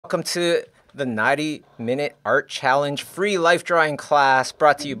welcome to the 90-minute art challenge free life drawing class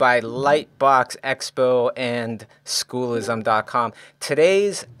brought to you by Lightbox Expo and Schoolism.com.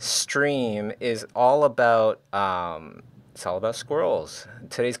 Today's stream is all about squirrels.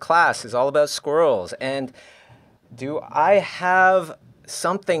 Today's class is all about squirrels. And do I have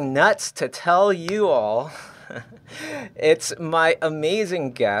something nuts to tell you all? It's my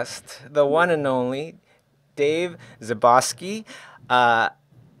amazing guest, the one and only Dave Zaboski.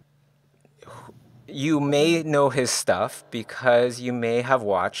 You may know his stuff because you may have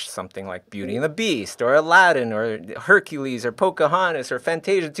watched something like Beauty and the Beast or Aladdin or Hercules or Pocahontas or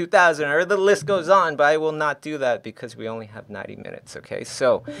Fantasia 2000 or the list goes on, but I will not do that because we only have 90 minutes, okay?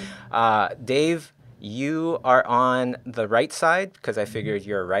 So, Dave, you are on the right side because I figured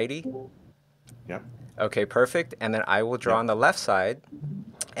you're a righty. Yep. Okay, perfect. And then I will draw on the left side.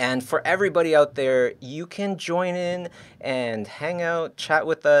 And for everybody out there, you can join in and hang out, chat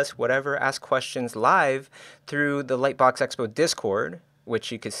with us, whatever, ask questions live through the Lightbox Expo Discord, which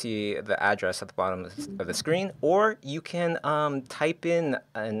you can see the address at the bottom of the screen, or you can type in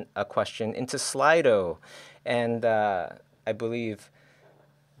a question into Slido. And I believe,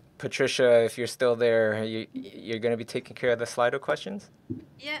 Patricia, if you're still there, you're going to be taking care of the Slido questions?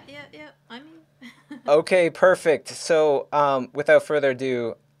 Yeah. I'm here. Okay, perfect. So without further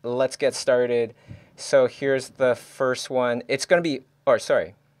ado, let's get started. So here's the first one. It's going to be, or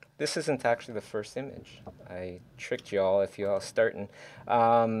sorry, this isn't actually the first image. I tricked y'all if y'all starting.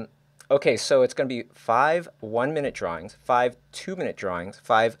 Okay, so it's going to be 5 1-minute drawings, 5 2-minute drawings,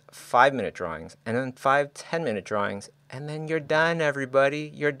 5 5-minute drawings, and then 5 10-minute drawings. And then you're done,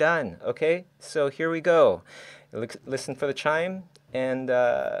 everybody. You're done, okay? So here we go. Listen for the chime, and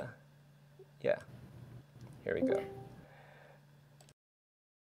yeah. Here we go.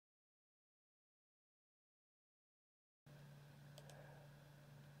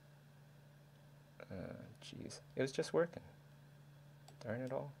 Jeez, it was just working. Darn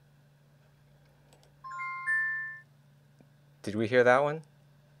it all. Did we hear that one?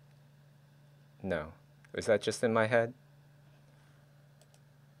 No. Was that just in my head?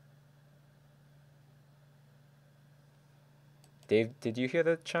 Dave, did you hear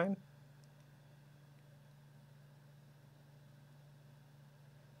the chime?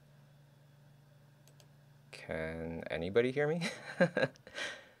 Can anybody hear me?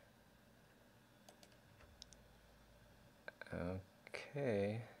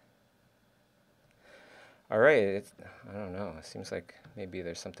 Okay. All right. I don't know. It seems like maybe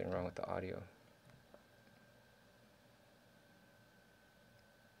there's something wrong with the audio.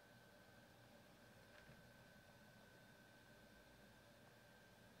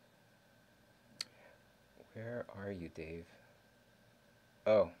 Where are you, Dave?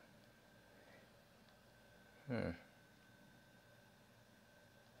 Oh.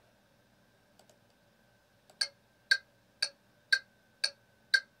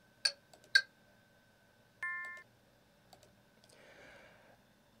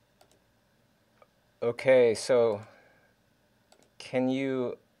 Okay, so can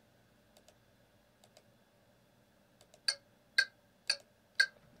you...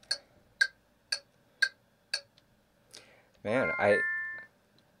 Man,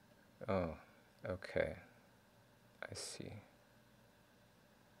 Oh, okay. I see.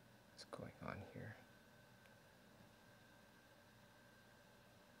 What's going on here?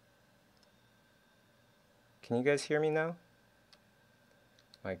 Can you guys hear me now?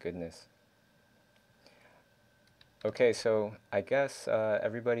 My goodness. Okay, so I guess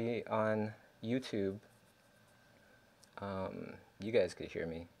everybody on YouTube, you guys could hear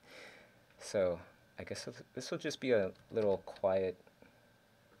me. So I guess this will just be a little quiet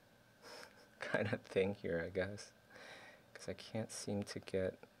kind of thing here, I guess, because I can't seem to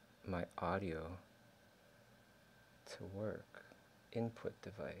get my audio to work. Input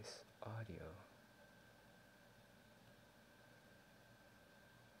device, audio.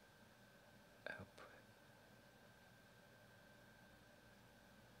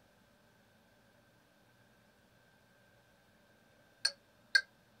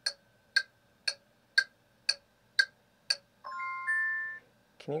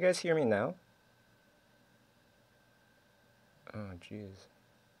 Can you guys hear me now? Oh, jeez.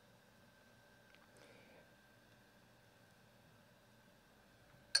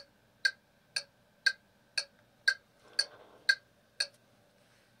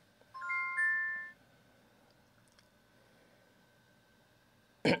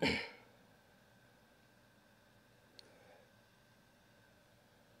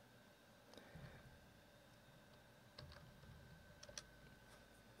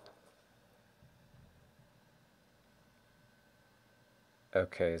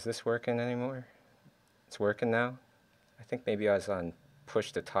 Okay, is this working anymore? It's working now? I think maybe I was on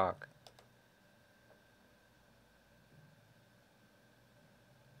push to talk.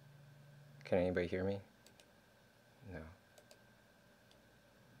 Can anybody hear me? No.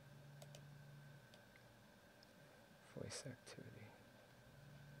 Voice activity.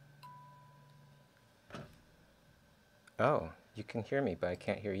 Oh, you can hear me, but I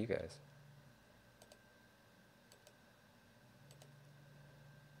can't hear you guys.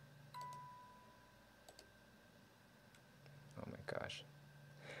 Oh my gosh.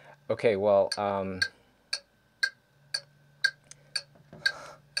 Okay, well,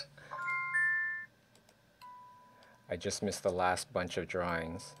 I just missed the last bunch of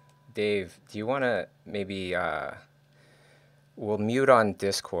drawings. Dave, do you want to maybe, we'll mute on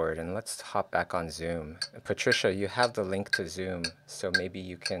Discord and let's hop back on Zoom. And Patricia, you have the link to Zoom, so maybe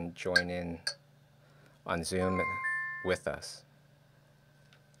you can join in on Zoom with us.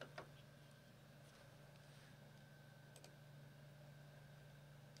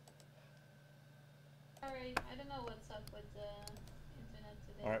 Alright, I don't know what's up with the internet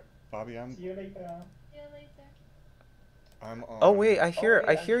today. All right, Bobby, See you later. See you later. I'm on. Oh wait, I hear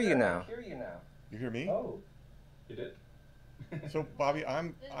you now. You hear me? Oh, You did? So Bobby,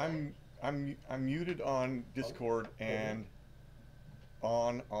 I'm muted on Discord and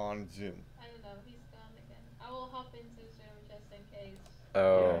on Zoom. I don't know, he's gone again. I will hop into Zoom just in case.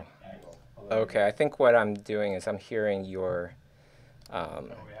 Oh, yeah. okay. I think what I'm doing is I'm hearing your We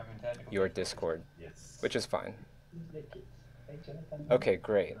haven't had your Discord, Yes. which is fine. Hey, Jonathan. Okay,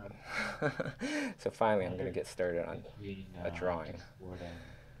 great. So finally, I'm gonna get started on a drawing.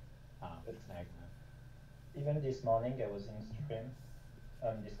 Even this morning I was in stream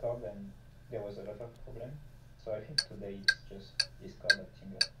on Discord and there was a lot of problem. So I think today it's just Discord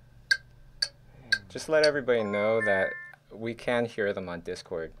acting up. Just let everybody know that we can hear them on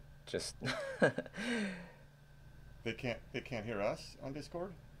Discord. Just They can't hear us on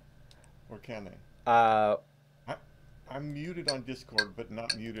Discord, or can they? I'm muted on Discord, but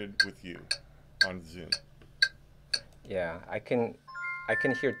not muted with you on Zoom. yeah, I can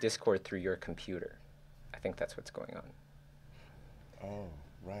hear Discord through your computer. I think that's what's going on. Oh,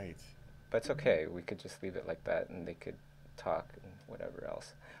 right. But it's okay. We could just leave it like that, and they could talk and whatever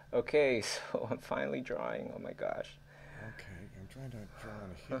else. Okay, so I'm finally drawing. Oh my gosh. Okay, I'm trying to draw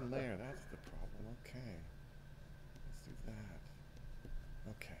on a hidden layer. That's the problem. Okay, let's do that.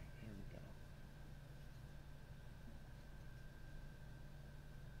 Okay, here we go.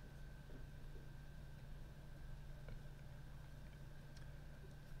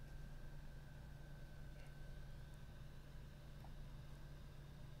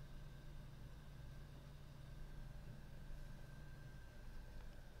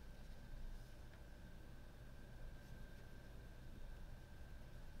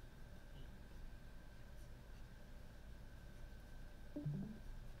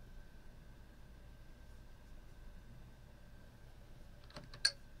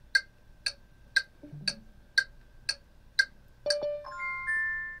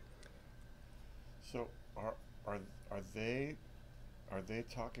 So are they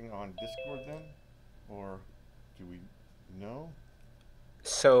talking on Discord then, or do we know?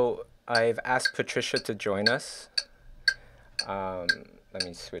 So I've asked Patricia to join us. Let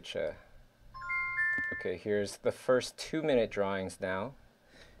me switch. Okay, here's the first 2-minute drawings now.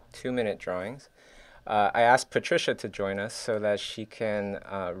 2-minute drawings. I asked Patricia to join us so that she can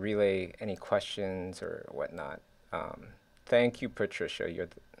relay any questions or whatnot. Thank you, Patricia.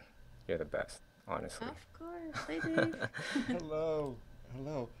 You're the best, honestly. Of course, I did. Hello,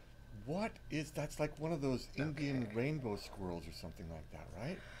 hello. What is that's like one of those Indian rainbow squirrels or something like that,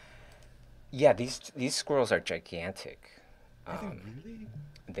 right? Yeah, these squirrels are gigantic. Are they really?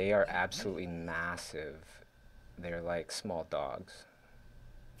 They are absolutely massive. They're like small dogs.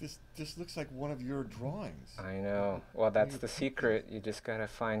 This looks like one of your drawings. I know. Well, that's the secret. You just gotta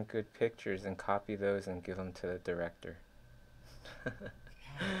find good pictures and copy those and give them to the director. Yeah, that's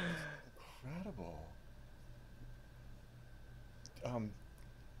incredible.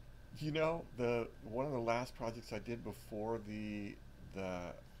 You know, one of the last projects I did before the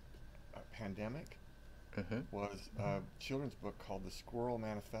pandemic Mm-hmm. was a children's book called The Squirrel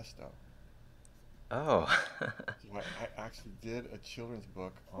Manifesto. Oh, So I actually did a children's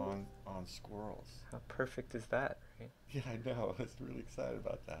book on squirrels. how perfect is that, right? Yeah, I know. I was really excited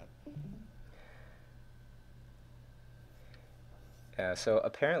about that. Yeah, so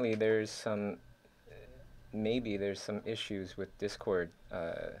apparently maybe there's some issues with Discord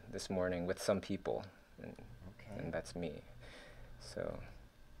this morning with some people, and Okay. that's me. So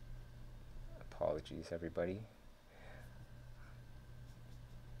apologies, everybody.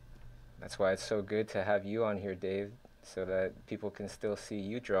 That's why it's so good to have you on here, Dave, so that people can still see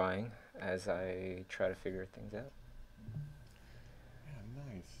you drawing as I try to figure things out. Yeah,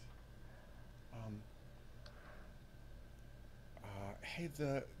 nice. Hey,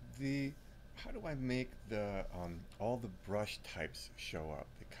 the how do I make the all the brush types show up?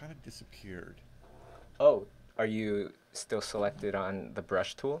 They kind of disappeared. Oh, are you still selected on the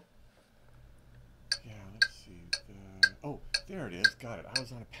brush tool? Yeah, let's see. Oh, there it is. Got it. I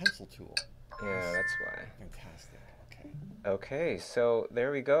was on a pencil tool. Yeah, that's why. Fantastic. Okay. Okay, so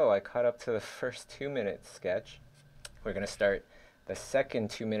there we go. I caught up to the first 2-minute sketch. We're going to start the second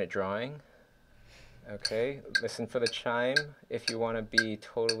 2-minute drawing. Okay, listen for the chime if you want to be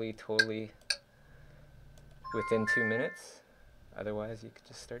totally within 2 minutes. Otherwise, you could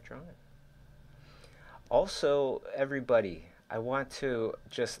just start drawing. Also, everybody, I want to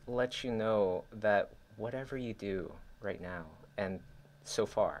just let you know that whatever you do right now and so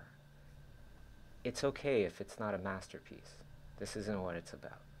far, it's okay if it's not a masterpiece. This isn't what it's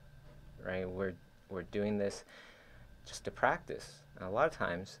about, right? We're doing this just to practice. And a lot of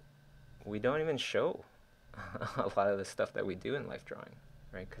times, we don't even show a lot of the stuff that we do in life drawing,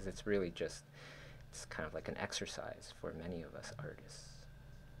 right? Because it's really just, it's kind of like an exercise for many of us artists.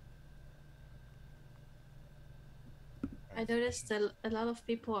 I noticed that a lot of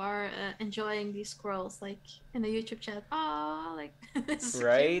people are enjoying these squirrels, like in the YouTube chat. Oh, like this is a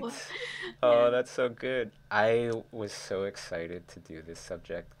Right? cute one. Oh, Yeah. that's so good. I was so excited to do this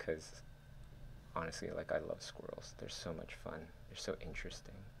subject because honestly, like, I love squirrels. They're so much fun. They're so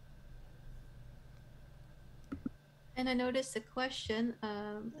interesting. And I noticed a question.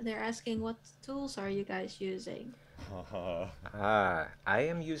 They're asking, what tools are you guys using? I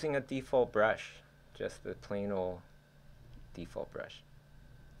am using a default brush, just the plain old default brush.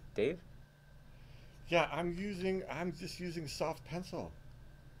 Dave? Yeah, I'm just using soft pencil.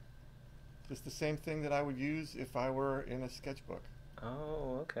 Just the same thing that I would use if I were in a sketchbook.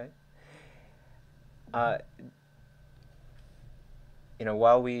 Oh, okay. You know,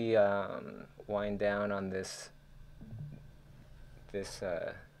 while we wind down on this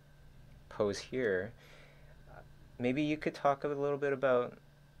pose here, maybe you could talk a little bit about,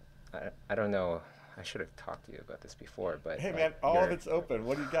 I don't know, I should have talked to you about this before, but Hey like man, all of it's open.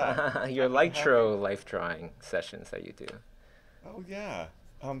 What do you got? your I'm Litro happy. life drawing sessions that you do. Oh yeah.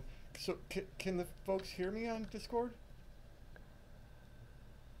 So can the folks hear me on Discord?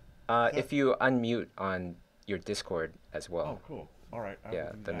 If you unmute on your Discord as well. Oh, cool. All right. I will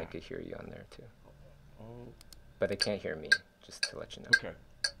Yeah, do then they that. could hear you on there too. Oh, But they can't hear me, just to let you know. okay.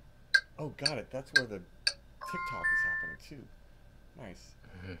 Oh, got it. That's where the TikTok is happening too. Nice.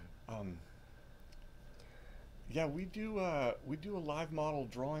 Yeah, we do a live model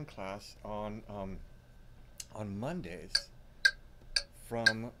drawing class on Mondays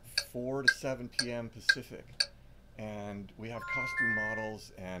from 4 to 7 p.m. Pacific, and we have costume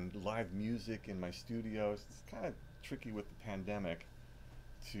models and live music in my studio. It's kind of tricky with the pandemic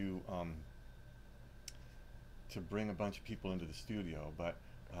to bring a bunch of people into the studio, but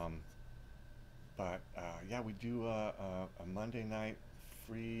yeah, we do a Monday night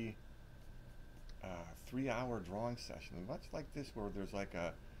free 3-hour drawing session, much like this, where there's like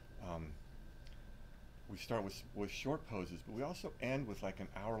a we start with short poses, but we also end with like an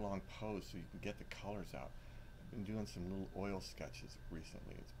hour-long pose so you can get the colors out. I've been doing some little oil sketches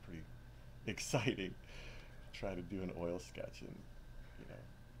recently. It's pretty exciting. Try to do an oil sketch, and you know.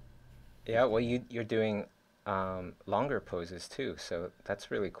 Yeah, well, you're doing longer poses too, so that's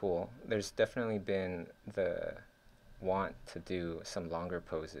really cool. There's definitely been the want to do some longer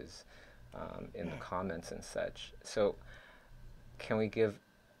poses in the comments and such. So can we give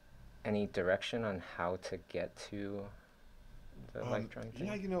any direction on how to get to the life drawing thing?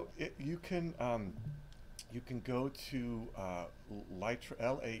 Yeah, you know, you can go to Litro.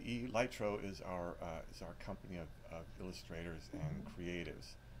 LAE Litro is our company of illustrators and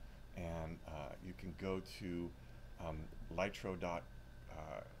creatives, and you can go to Litro.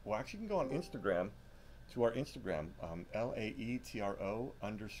 Well, actually, you can go on Instagram to our Instagram, LAETRO_,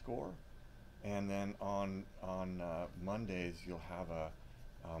 and then on Mondays you'll have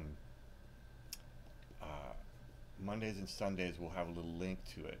Mondays and Sundays we'll have a little link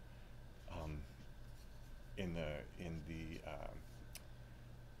to it in the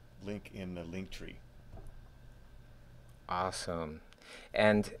link in the link tree. Awesome.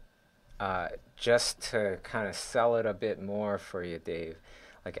 And just to kind of sell it a bit more for you, Dave,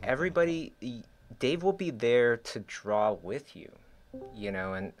 like everybody, Dave will be there to draw with you, you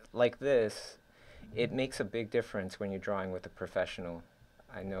know, and like this, it makes a big difference when you're drawing with a professional.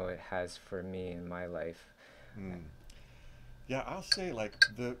 I know it has for me in my life. Yeah, I'll say like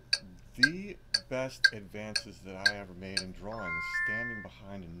the best advances that I ever made in drawing is standing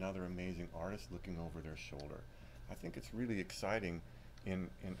behind another amazing artist looking over their shoulder. I think it's really exciting in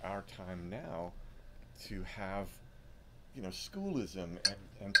our time now to have, you know, schoolism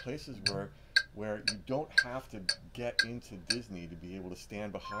and places where you don't have to get into Disney to be able to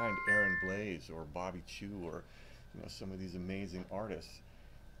stand behind Aaron Blaise or Bobby Chiu or, you know, some of these amazing artists.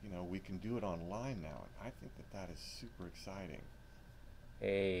 You know, we can do it online now, and I think that that is super exciting.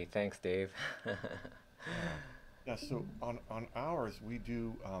 Hey, thanks, Dave. Yeah, so on ours, we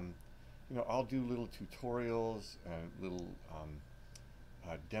do, you know, I'll do little tutorials and little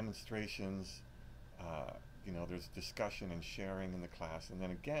demonstrations. You know, there's discussion and sharing in the class. And then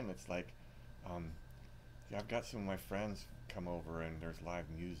again, it's like, yeah, I've got some of my friends come over and there's live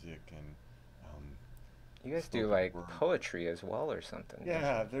music and you guys do like poetry as well or something?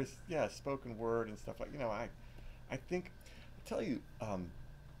 Yeah, there's, yeah, spoken word and stuff like, you know, I think, I'll tell you, I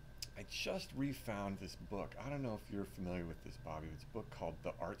just refound this book. I don't know if you're familiar with this, Bobby. It's a book called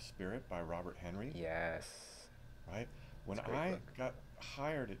The Art Spirit by Robert Henry. Yes. Right? When I got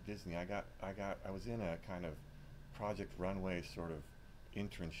hired at Disney, I was in a kind of Project Runway sort of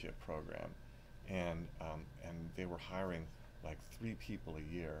internship program, and they were hiring like 3 people a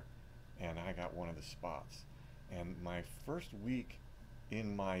year, and I got one of the spots. And my first week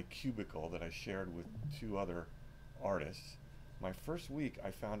in my cubicle that I shared with 2 other artists, my first week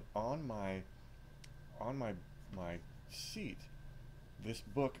I found on my seat this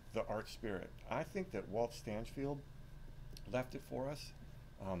book, The Art Spirit. I think that Walt Stanfield left it for us.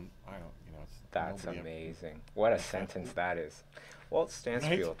 I don't, you know, it's that's amazing. What a sentence that is. Walt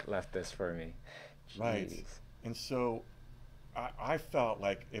Stanfield left this for me. Jeez. Right. And so I felt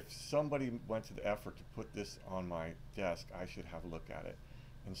like if somebody went to the effort to put this on my desk, I should have a look at it.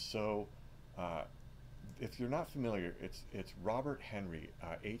 And so if you're not familiar, it's Robert Henry,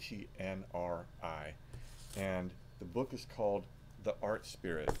 Henri, and the book is called The Art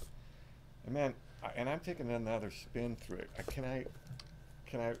Spirit. And man, and I'm taking another spin through it. Can I?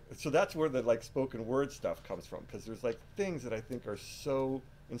 So that's where the like spoken word stuff comes from, because there's like things that I think are so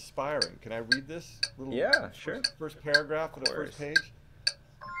inspiring. Can I read this little? Yeah, sure. First paragraph of the first page.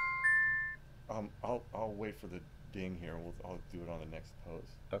 I'll wait for the ding here. I'll do it on the next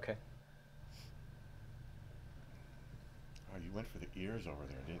pose. Okay. Oh, you went for the ears over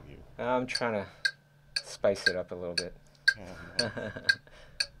there, didn't you? I'm trying to spice it up a little bit. Yeah, no.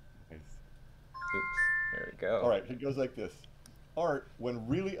 Nice. Oops, there we go. All right, it goes like this. Art, when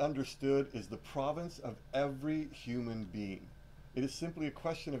really understood, is the province of every human being. It is simply a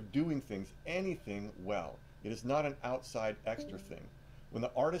question of doing things, anything, well. It is not an outside extra thing. When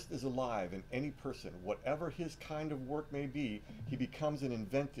the artist is alive in any person, whatever his kind of work may be, he becomes an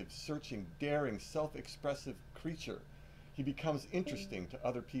inventive, searching, daring, self-expressive creature. He becomes interesting to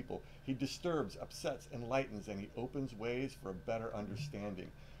other people. He disturbs, upsets, enlightens, and he opens ways for a better understanding.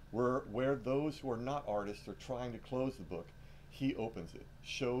 Where those who are not artists are trying to close the book, he opens it,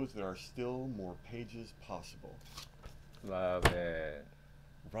 shows there are still more pages possible. Love it.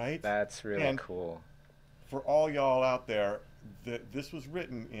 Right? That's really cool. For all y'all out there, this was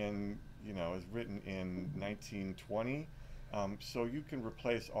written in, you know, is written in 1920. So you can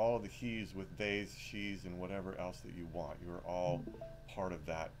replace all of the he's with theys, she's, and whatever else that you want. You're all part of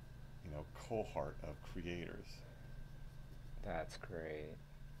that, you know, cohort of creators. That's great.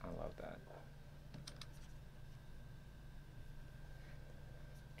 I love that.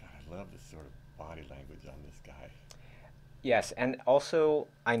 God, I love this sort of body language on this guy. Yes, and also,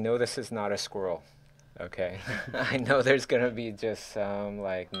 I know this is not a squirrel, okay? I know there's going to be just some,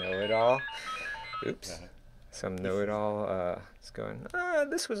 like, know-it-all. Oops. Yeah. Some know-it-all it's going,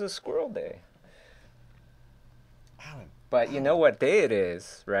 this was a squirrel day. Alan. But you know what day it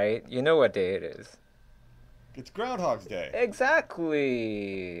is, right? You know what day it is. It's Groundhog's Day.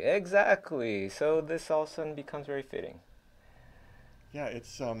 Exactly. Exactly. So this all of a sudden becomes very fitting. Yeah,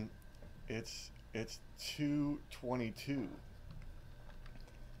 it's 2/22.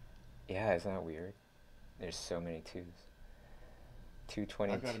 Yeah, isn't that weird? There's so many twos.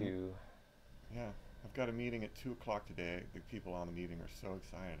 2/22. Yeah, I've got a meeting at 2 o'clock today. The people on the meeting are so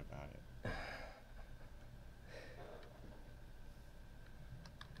excited about it.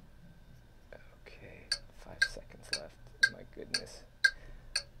 Okay, 5 seconds left. My goodness.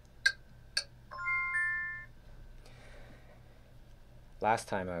 Last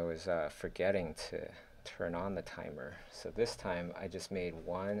time I was forgetting to turn on the timer, so this time I just made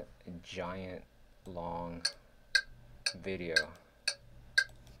one giant long video.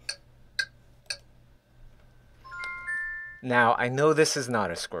 Now I know this is not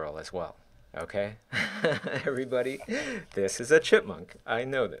a squirrel as well, Okay, everybody, this is a chipmunk. I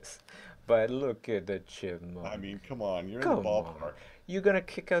know this, but look at the chipmunk. I mean, come on, you're in Come the on, ballpark. you gonna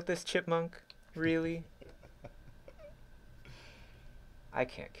kick out this chipmunk? Really? I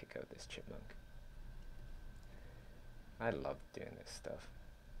can't kick out this chipmunk. I love doing this stuff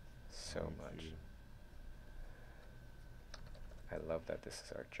so Me much. too. I love that this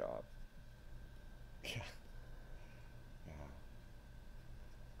is our job. Yeah. Yeah.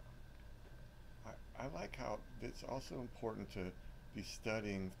 I like how it's also important to be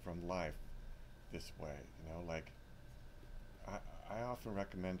studying from life this way. You know, like I often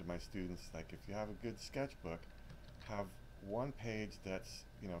recommend to my students, like if you have a good sketchbook, have one page that's,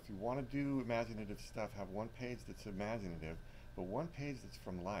 you know, if you want to do imaginative stuff, have one page that's imaginative, but one page that's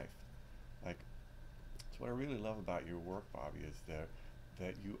from life. Like, that's what I really love about your work, Bobby, is that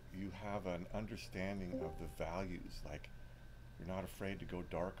you have an understanding of the values. Like, you're not afraid to go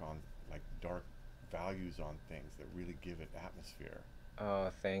dark on, like, dark values on things that really give it atmosphere. Oh,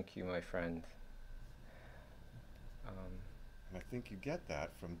 thank you, my friend. And I think you get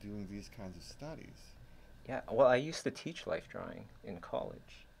that from doing these kinds of studies. Yeah, well, I used to teach life drawing in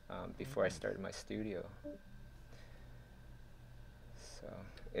college before I started my studio. So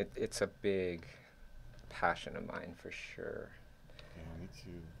it's a big passion of mine for sure. Yeah, me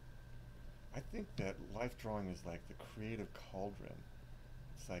too. I think that life drawing is like the creative cauldron.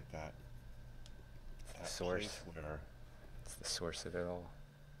 It's like that. It's the That source. place where, It's the source of it all.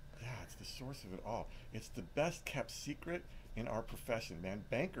 yeah, it's the source of it all. It's the best kept secret in our profession, man.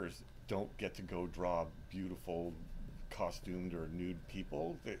 Bankers don't get to go draw beautiful, costumed or nude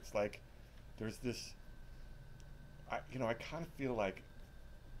people. It's like there's this. I kind of feel like,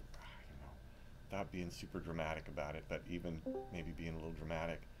 without being super dramatic about it, but even maybe being a little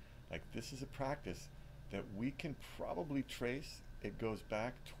dramatic, like this is a practice that we can probably trace. It goes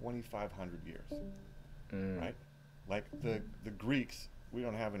back 2,500 years, right? Like the Greeks, we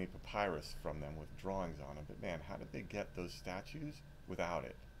don't have any papyrus from them with drawings on them, but man, how did they get those statues without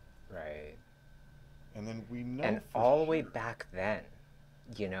it? Right. And then we know And for all the way sure, back then,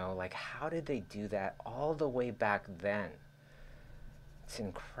 you know, like how did they do that all the way back then? It's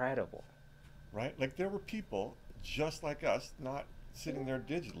incredible. right? Like there were people just like us, not sitting there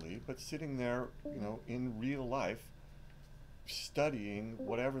digitally, but sitting there, in real life, studying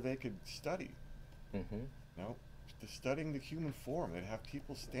whatever they could study. Mm-hmm. Studying the human form. They'd have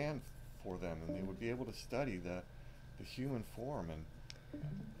people stand for them, and they would be able to study the human form, and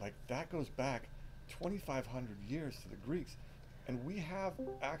like that goes back 2,500 years to the Greeks, and we have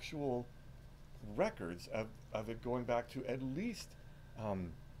actual records of it going back to at least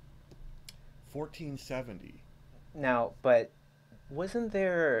 1470. Now, but wasn't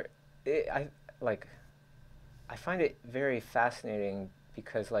there? I find it very fascinating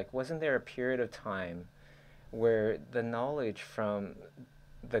because wasn't there a period of time where the knowledge from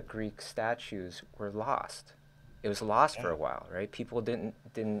the Greek statues were lost? It was lost for Yeah. a while, right? People didn't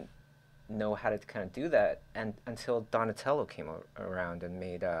know how to kind of do that, and until Donatello came around and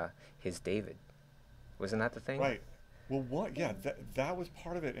made his David. Wasn't that the thing? Right. Well, yeah, that was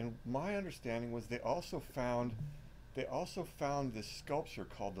part of it. And my understanding was they also found this sculpture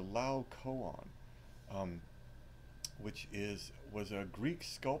called the Lao Koan, which was a Greek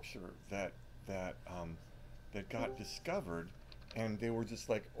sculpture that got discovered, and they were just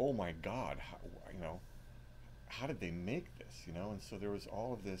like, oh my God, how did they make this? And so there was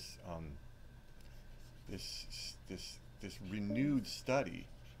all of this this renewed study,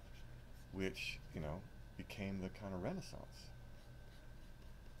 which became the kind of Renaissance.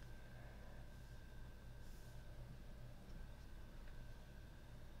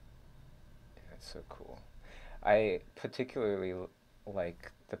 That's so cool. I particularly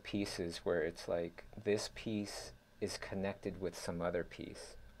like the pieces where it's like this piece is connected with some other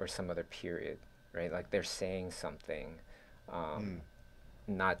piece or some other period, right? Like they're saying something,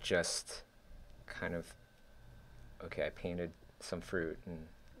 not just kind of, okay, I painted some fruit and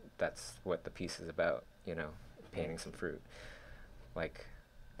that's what the piece is about, painting some fruit. Like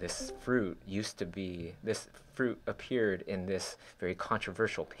this fruit appeared in this very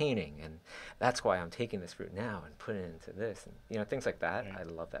controversial painting, and that's why I'm taking this fruit now and putting it into this, and things like that. Right. I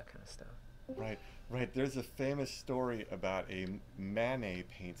love that kind of stuff. Right. There's a famous story about a Manet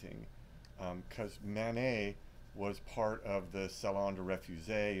painting, because Manet was part of the Salon de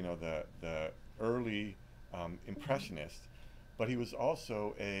Refusé, the early impressionist, but he was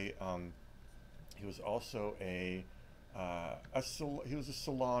also a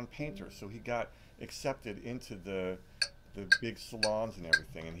salon painter, so he got accepted into the big salons and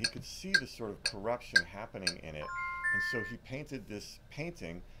everything, and he could see the sort of corruption happening in it, and so he painted this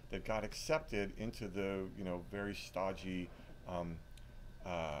painting that got accepted into the, you know, very stodgy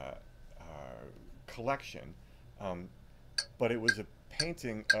collection. But it was a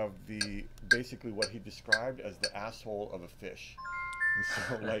painting of the, basically what he described as the asshole of a fish. And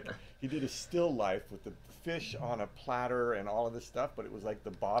so, like, he did a still life with the fish on a platter and all of this stuff, but it was like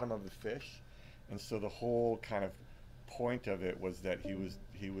the bottom of the fish. And so the whole kind of point of it was that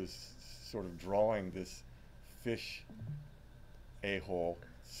he was sort of drawing this fish a-hole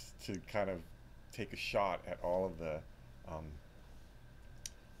to kind of take a shot at all of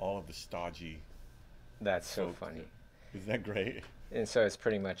the stodgy. That's so funny. Isn't that great? And so it's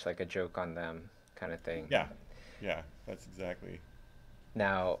pretty much like a joke on them kind of thing. Yeah, yeah, that's exactly.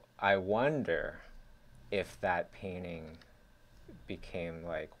 Now, I wonder if that painting became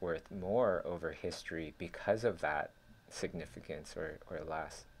like worth more over history because of that significance or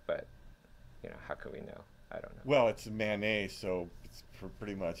less. But, you know, how could we know? I don't know. Well, it's Manet, so it's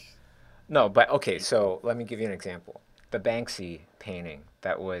pretty much. No, but okay, so let me give you an example. The Banksy painting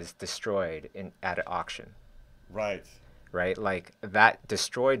that was destroyed at an auction. Right. Right? Like, that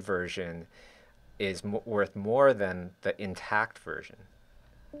destroyed version is worth more than the intact version.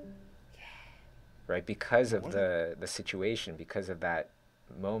 Yeah. Right? Because of the situation, because of that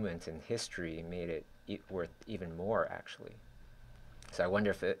moment in history made it worth even more, actually. So I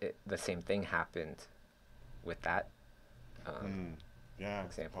wonder if the same thing happened with that yeah,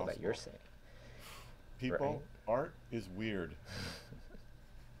 example that you're saying. People, right? Art is weird.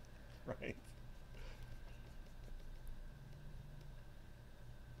 Right.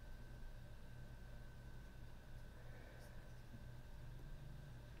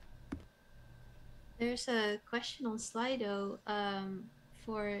 There's a question on Slido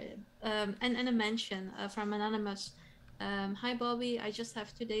for and a mention from Anonymous. Hi Bobby, I just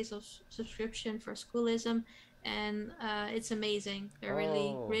have 2 days of subscription for Schoolism, and it's amazing. They're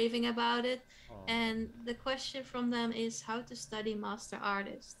really raving about it. And the question from them is how to study master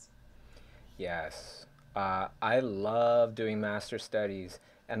artists. Yes, I love doing master studies,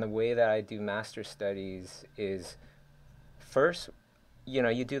 and the way that I do master studies is first, you know,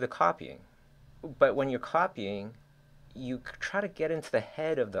 you do the copying. But when you're copying, you try to get into the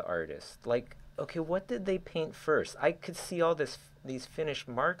head of the artist. Like, okay, what did they paint first? I could see all these finished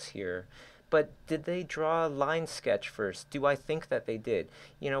marks here, but did they draw a line sketch first? Do I think that they did?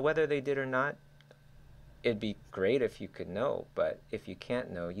 You know, whether they did or not, it'd be great if you could know, but if you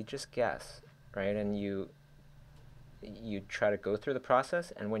can't know, you just guess, right? And you try to go through the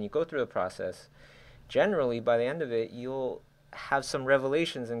process, and when you go through the process, generally, by the end of it, you'll have some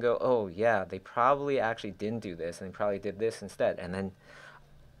revelations and go, oh yeah, they probably actually didn't do this, and they probably did this instead. And then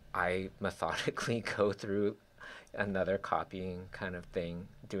I methodically go through another copying kind of thing,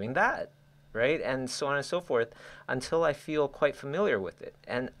 doing that, right? And so on and so forth, until I feel quite familiar with it.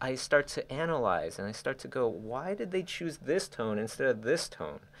 And I start to analyze, and I start to go, why did they choose this tone instead of this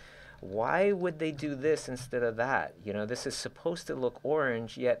tone? Why would they do this instead of that? You know, this is supposed to look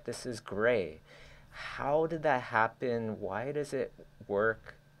orange, yet this is gray. How did that happen? Why does it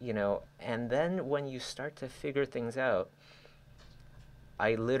work? You know, and then when you start to figure things out,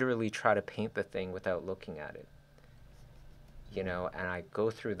 I literally try to paint the thing without looking at it. You know, and I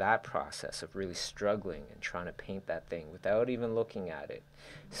go through that process of really struggling and trying to paint that thing without even looking at it.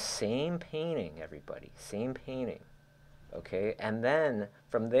 Same painting, everybody, same painting. Okay, and then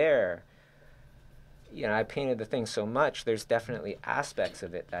from there, you know, I painted the thing so much, there's definitely aspects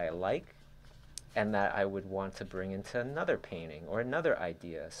of it that I like and that I would want to bring into another painting or another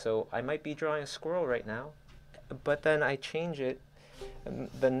idea. So I might be drawing a squirrel right now, but then I change it,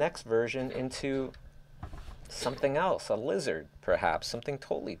 the next version, into something else, a lizard perhaps, something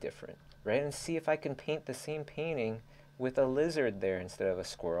totally different, right? And see if I can paint the same painting with a lizard there instead of a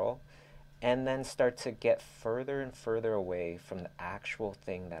squirrel, and then start to get further and further away from the actual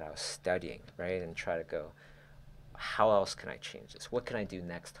thing that I was studying, right? And try to go, how else can I change this? What can I do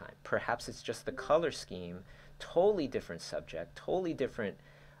next time? Perhaps it's just the color scheme, totally different subject, totally different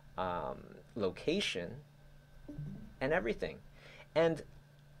location, and everything. And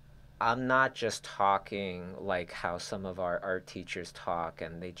I'm not just talking like how some of our art teachers talk,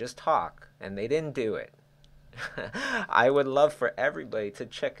 and they just talk, and they didn't do it. I would love for everybody to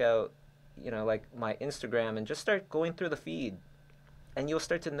check out, you know, like my Instagram, and just start going through the feed. And you'll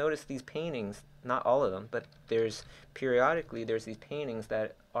start to notice these paintings, not all of them, but periodically there's these paintings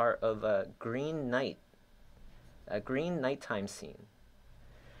that are of a green night, a green nighttime scene,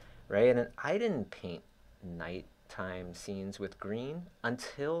 right? And I didn't paint nighttime scenes with green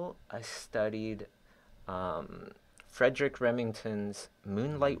until I studied Frederick Remington's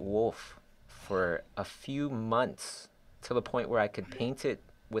Moonlight Wolf for a few months, to the point where I could paint it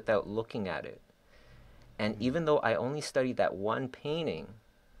without looking at it. And even though I only studied that one painting,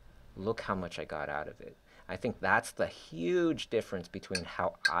 look how much I got out of it. I think that's the huge difference between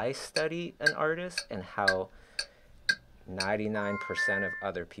how I study an artist and how 99% of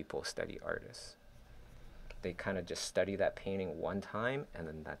other people study artists. They kind of just study that painting one time and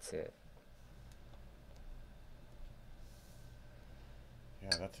then that's it.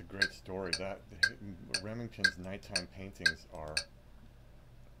 Yeah, that's a great story. That Remington's nighttime paintings are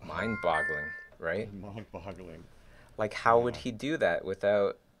mind-boggling, right? Mind-boggling. Like, how would he do that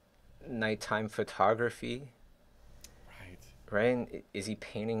without nighttime photography? Right? And is he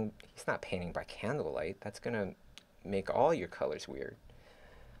painting? He's not painting by candlelight. That's gonna make all your colors weird.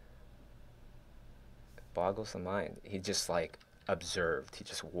 It boggles the mind. He just like observed. He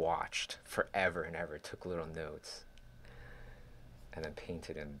just watched forever and ever. Took little notes, and then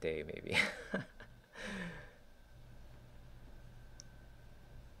painted in a day, maybe.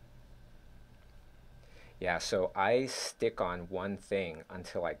 Yeah, so I stick on one thing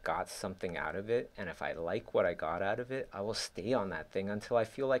until I got something out of it, and if I like what I got out of it, I will stay on that thing until I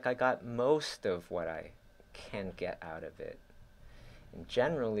feel like I got most of what I can get out of it. And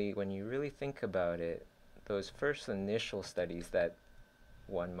generally, when you really think about it, those first initial studies that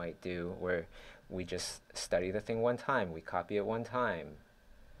one might do, where we just study the thing one time, we copy it one time,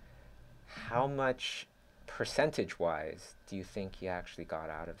 how much percentage-wise do you think you actually got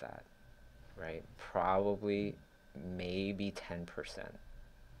out of that? Right? Probably maybe 10%.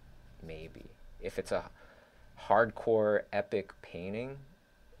 Maybe. If it's a hardcore epic painting,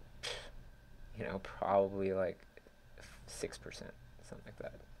 you know, probably like 6%, something like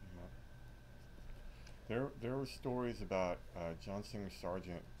that. There were stories about John Singer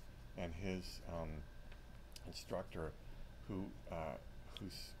Sargent and his instructor who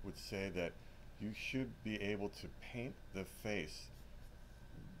would say that you should be able to paint the face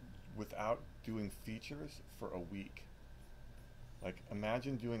without doing features for a week. Like,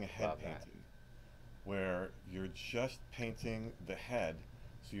 imagine doing a head painting where you're just painting the head,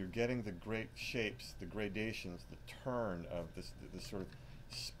 so you're getting the great shapes, the gradations, the turn of this sort of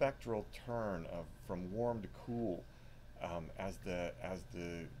spectral turn of from warm to cool as the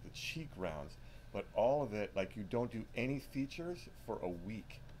cheek rounds, but all of it, like, you don't do any features for a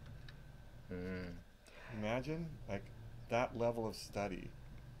week. Imagine like that level of study.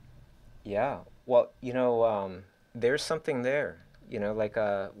 Yeah, well, you know, there's something there. You know, like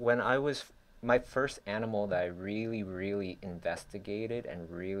when I was, my first animal that I really, really investigated and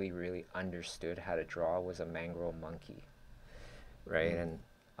really, really understood how to draw was a mangrove monkey, right? And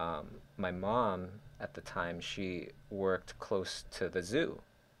my mom at the time, she worked close to the zoo.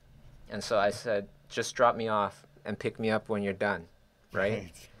 And so I said, just drop me off and pick me up when you're done,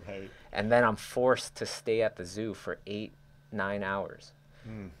 right? Right. And then I'm forced to stay at the zoo for 8-9 hours.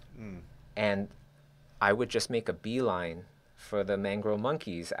 And I would just make a beeline for the mangrove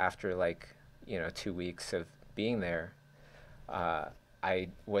monkeys after, like, you know, 2 weeks of being there. I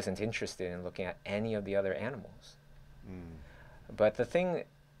wasn't interested in looking at any of the other animals. But the thing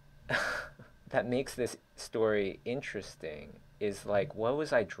that makes this story interesting is, like, what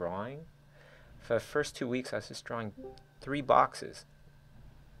was I drawing? For the first 2 weeks, I was just drawing 3 boxes,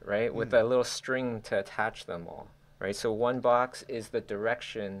 right? With a little string to attach them all, right? So one box is the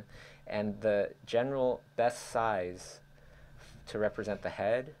direction and the general best size to represent the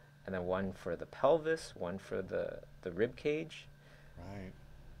head, and then one for the pelvis, one for the rib cage. Right.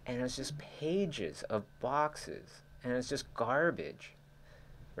 And it was just pages of boxes, and it's just garbage,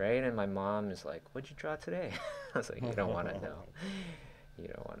 right? And my mom is like, "What'd you draw today?" I was like, "You don't want to know. You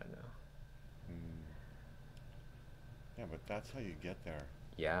don't want to know." Yeah, but that's how you get there.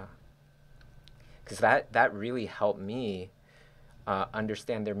 Yeah. Because that really helped me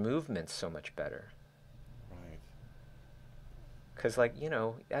understand their movements so much better. Right. Because, like, you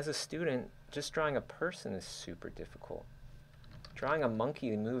know, as a student, just drawing a person is super difficult. Drawing a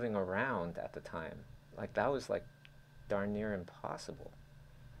monkey moving around at the time, like, that was, like, darn near impossible.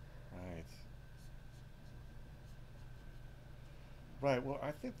 Right. Right. Well,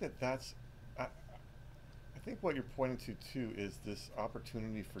 I think that's... I think what you're pointing to, too, is this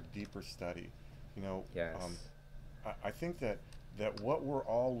opportunity for deeper study. You know, yes. I think that what we're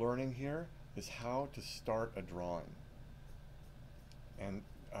all learning here is how to start a drawing. And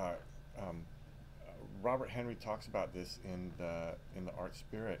Robert Henry talks about this in the Art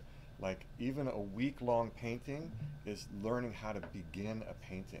Spirit. Like, even a week-long painting is learning how to begin a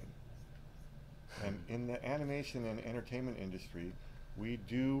painting. And in the animation and entertainment industry, we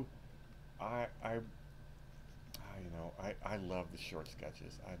do. I love the short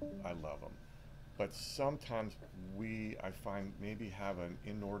sketches. I love them. but sometimes I find, maybe have an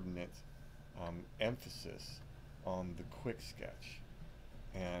inordinate emphasis on the quick sketch.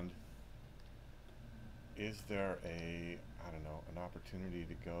 And is there I don't know, an opportunity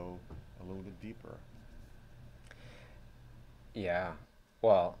to go a little bit deeper? Yeah.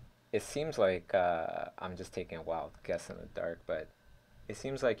 Well, it seems like I'm just taking a wild guess in the dark, but it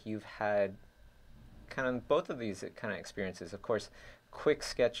seems like you've had kind of both of these kind of experiences. Of course, quick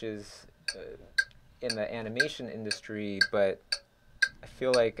sketches in the animation industry, but I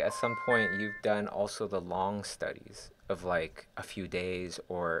feel like at some point you've done also the long studies of like a few days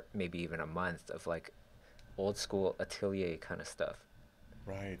or maybe even a month of like old school atelier kind of stuff.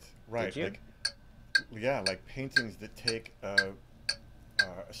 Right, right. Did you? Like, yeah, like paintings that take a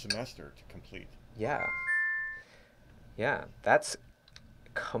semester to complete. Yeah. Yeah. That's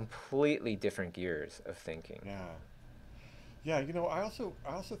completely different gears of thinking. Yeah. Yeah, you know, I also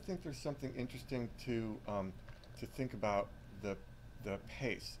think there's something interesting to think about the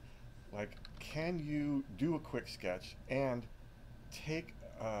pace. Like, can you do a quick sketch and take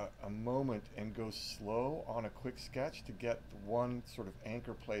a moment and go slow on a quick sketch to get one sort of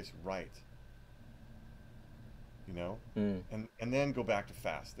anchor place right? You know, Mm. and then go back to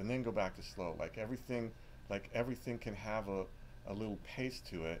fast, and then go back to slow. Like everything can have a little pace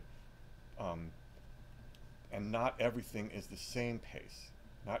to it, um, and not everything is the same pace.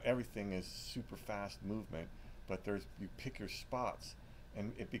 Not everything is super fast movement, but you pick your spots,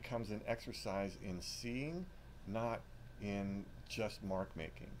 and it becomes an exercise in seeing, not in just mark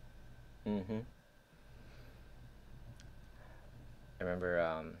making. Mm-hmm. I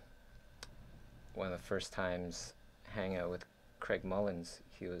remember one of the first times hanging out with Craig Mullins.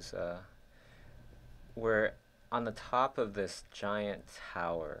 He was we're on the top of this giant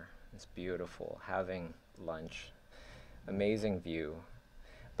tower. It's beautiful, having lunch, amazing view.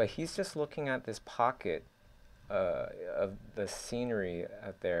 But he's just looking at this pocket of the scenery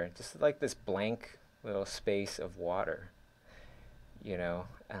out there, just like this blank little space of water, you know.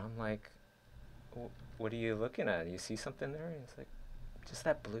 And I'm like, what are you looking at? You see something there? And he's like, just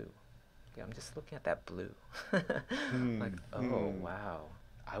that blue. Yeah, I'm just looking at that blue. Like, oh, wow.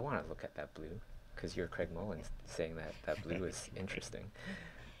 I want to look at that blue because you're Craig Mullins saying that that blue is interesting.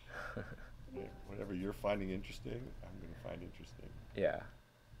 Whatever you're finding interesting, I'm going to find interesting. Yeah.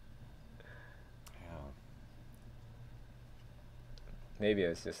 Yeah. Maybe it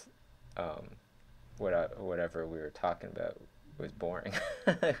was just whatever we were talking about was boring.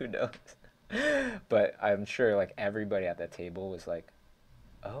 Who knows? But I'm sure like everybody at that table was like,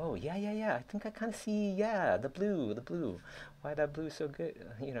 oh, yeah, yeah, yeah. I think I kind of see, yeah, the blue, the blue. Why that blue so good,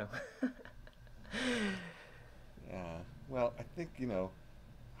 you know? Yeah. Well, I think, I don't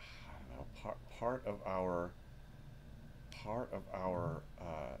know, part of our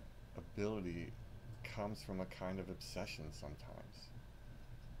ability comes from a kind of obsession sometimes.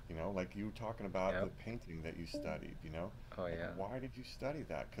 Like you were talking about Yep. the painting that you studied, Oh, Like, yeah. why did you study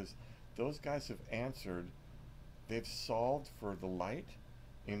that? Because those guys have they've solved for the light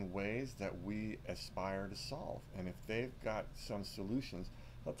in ways that we aspire to solve. And if they've got some solutions,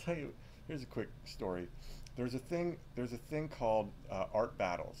 I'll tell you, here's a quick story. There's a thing called art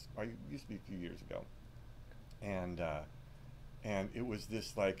battles. It used to be a few years ago. And it was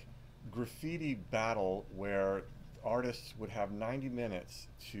this like graffiti battle where artists would have 90 minutes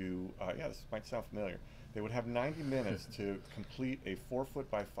to yeah, this might sound familiar. They would have 90 minutes to complete a 4 foot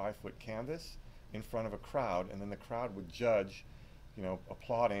by 5 foot canvas in front of a crowd, and then the crowd would judge,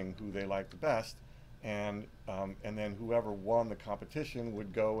 applauding who they liked the best, and then whoever won the competition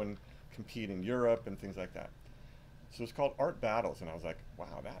would go and compete in Europe and things like that. So it's called art battles, and I was like,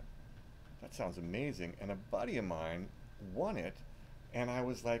 wow, that sounds amazing. And a buddy of mine won it, and I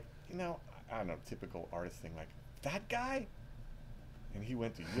was like, I don't know, typical artist thing, like, that guy? And he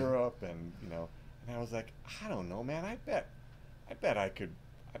went to Europe, and I was like, I don't know, man, I bet I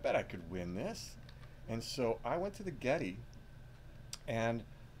could win this. And so I went to the Getty, and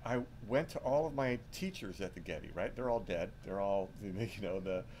I went to all of my teachers at the Getty, right? They're all dead. They're all,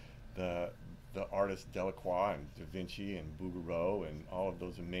 the artists Delacroix and Da Vinci and Bouguereau and all of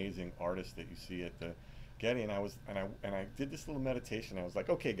those amazing artists that you see at the Getty. And I did this little meditation. I was like,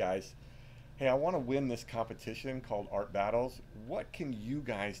 okay, guys, hey, I want to win this competition called Art Battles. What can you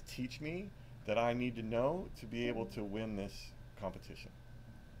guys teach me that I need to know to be able to win this competition?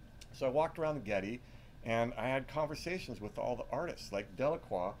 So I walked around the Getty, and I had conversations with all the artists. Like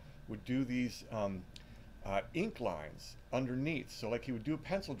Delacroix would do these ink lines underneath. So like he would do a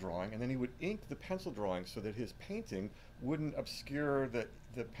pencil drawing, and then he would ink the pencil drawing so that his painting wouldn't obscure the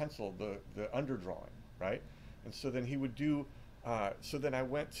pencil, the underdrawing, right? And so then he would do, so then I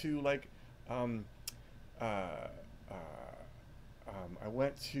went to like um, uh, I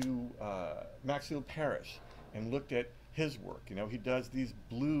went to Maxfield Parrish and looked at his work. You know, he does these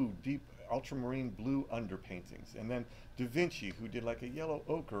blue, deep ultramarine blue underpaintings, and then Da Vinci, who did like a yellow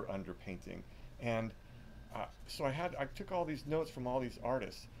ochre underpainting, and so I took all these notes from all these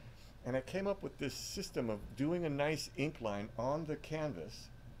artists, and I came up with this system of doing a nice ink line on the canvas,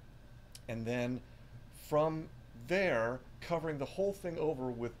 and then from there covering the whole thing over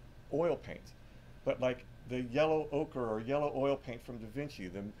with oil paint, but like the yellow ochre or yellow oil paint from Da Vinci,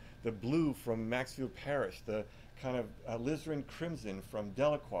 the blue from Maxfield Parrish, the kind of alizarin crimson from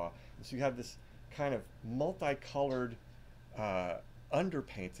Delacroix. And so you have this kind of multicolored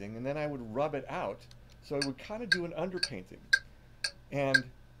underpainting, and then I would rub it out. So I would kind of do an underpainting, and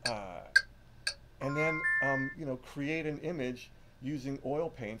then you know, create an image using oil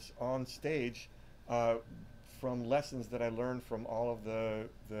paints on stage from lessons that I learned from all of the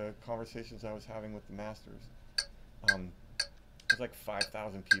conversations I was having with the masters. There's like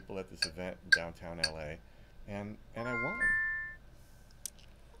 5,000 people at this event in downtown LA, and I won.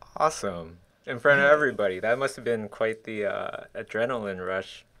 Awesome. In front of everybody. That must have been quite the adrenaline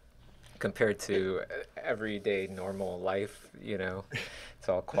rush compared to everyday normal life, you know. It's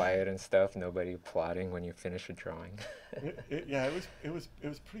all quiet and stuff, nobody applauding when you finish a drawing. Yeah, it was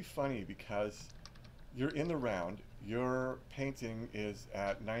pretty funny because you're in the round, your painting is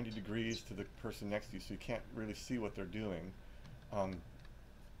at 90 degrees to the person next to you, so you can't really see what they're doing.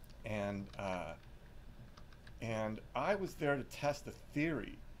 And I was there to test a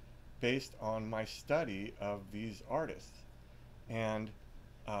theory based on my study of these artists, and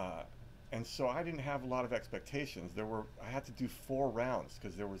so I didn't have a lot of expectations. I had to do 4 rounds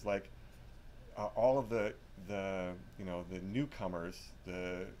because there was like all of the you know, the newcomers,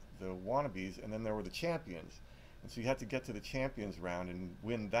 the wannabes, and then there were the champions, and so you had to get to the champions round and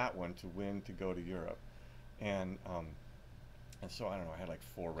win that one to go to Europe, and so I don't know, I had like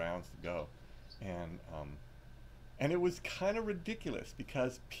 4 rounds to go, and it was kind of ridiculous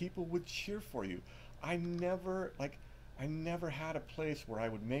because people would cheer for you. I never had a place where I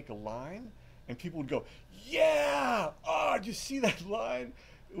would make a line and people would go, "Yeah! Oh, did you see that line?"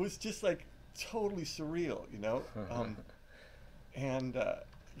 It was just like totally surreal, you know?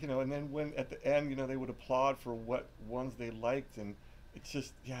 You know, and then when at the end, you know, they would applaud for what ones they liked, and it's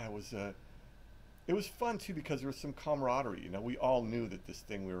just, yeah, it was fun too because there was some camaraderie. You know, we all knew that this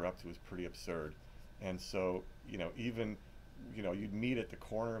thing we were up to was pretty absurd, and so, you know, even, you know, you'd meet at the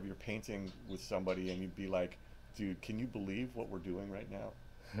corner of your painting with somebody and you'd be like, "Dude, can you believe what we're doing right now?"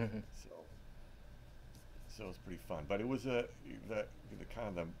 So it was pretty fun. But it was the kind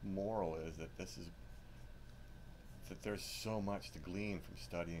of the moral is that that there's so much to glean from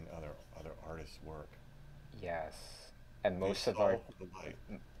studying other artists' work. Yes. And most of our,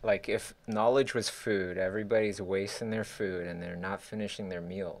 like, if knowledge was food, everybody's wasting their food and they're not finishing their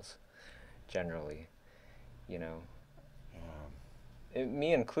meals, generally, you know.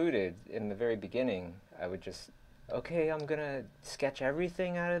 Me included, in the very beginning, I would just, okay, I'm gonna sketch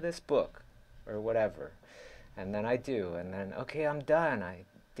everything out of this book, or whatever. And then I do, and then, okay, I'm done, I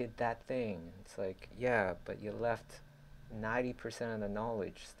did that thing. It's like, yeah, but you left 90% of the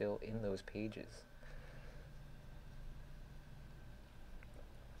knowledge still in those pages.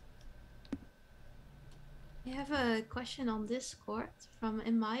 We have a question on Discord from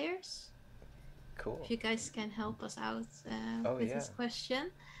M. Myers. Cool. If you guys can help us out with yeah. this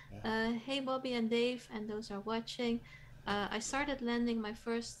question. Yeah. Hey, Bobby and Dave, and those are watching. I started landing my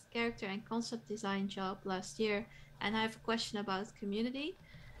first character and concept design job last year, and I have a question about community.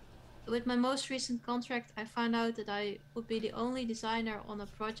 With my most recent contract, I found out that I would be the only designer on a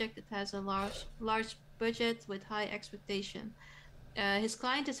project that has a large budget with high expectation. His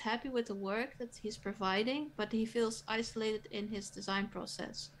client is happy with the work that he's providing, but he feels isolated in his design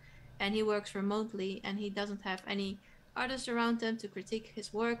process. And he works remotely, and he doesn't have any artists around him to critique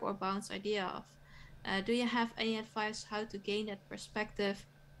his work or bounce idea off. Do you have any advice how to gain that perspective,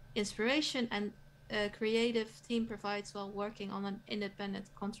 inspiration, and creative team provides while working on an independent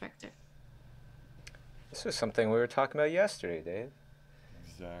contractor? This was something we were talking about yesterday, Dave.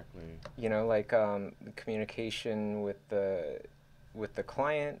 Exactly. You know, like communication with the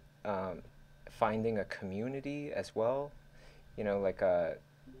client, finding a community as well. You know, like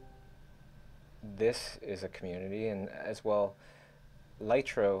this is a community, and as well,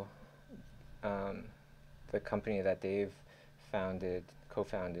 Lytro, the company that Dave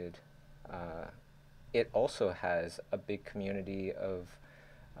co-founded, it also has a big community of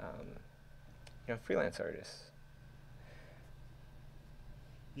you know, freelance artists.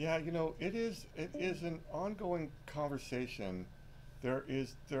 Yeah, you know, it is an ongoing conversation there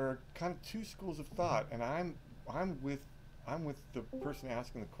are kind of two schools of thought, and I'm with the person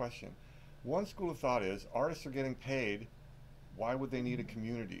asking the question. One school of thought is artists are getting paid. Why would they need a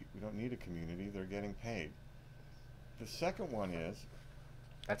community? We don't need a community. They're getting paid. The second one is,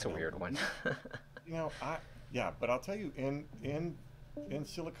 that's a weird one. Yeah, but I'll tell you, in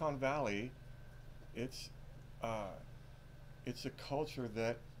Silicon Valley, it's a culture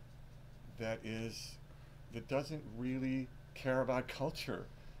that doesn't really care about culture,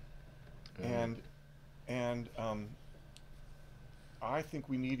 and I think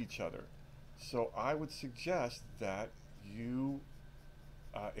we need each other. So I would suggest that you,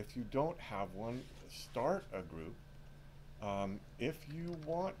 if you don't have one, start a group. If you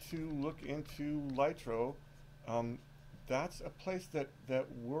want to look into Lytro, that's a place that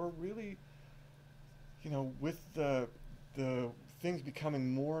we're really, with the things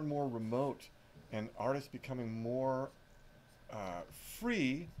becoming more and more remote and artists becoming more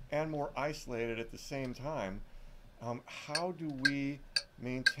free and more isolated at the same time, how do we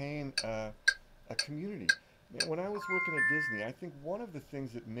maintain a community? When I was working at Disney, I think one of the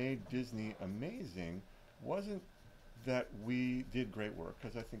things that made Disney amazing wasn't that we did great work,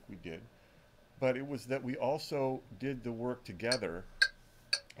 because I think we did, but it was that we also did the work together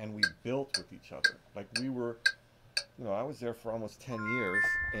and we built with each other. Like we were, I was there for almost 10 years,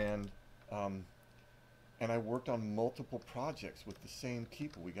 and I worked on multiple projects with the same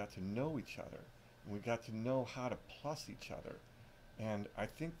people. We got to know each other, and we got to know how to plus each other. And I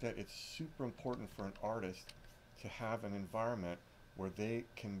think that it's super important for an artist to have an environment where they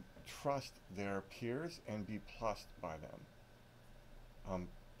can trust their peers and be plussed by them.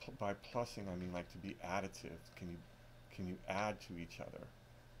 By plussing, I mean like to be additive. Can you add to each other?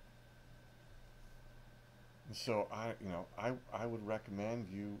 And so I would recommend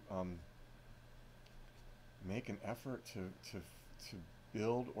you make an effort to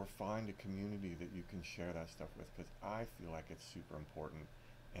build or find a community that you can share that stuff with, because I feel like it's super important.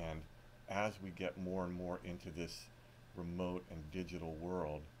 And as we get more and more into this remote and digital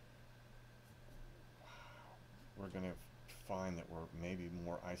world, we're going to find that we're maybe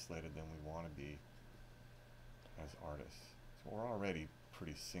more isolated than we want to be as artists. So we're already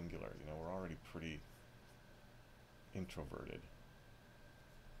pretty singular, we're already pretty introverted.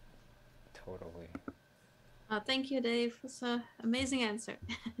 Totally. Thank you, Dave. That's an amazing answer.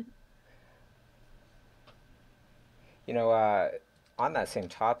 On that same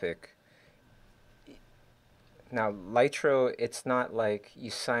topic, now Lytro, it's not like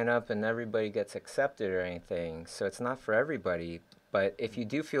you sign up and everybody gets accepted or anything, so it's not for everybody. But if you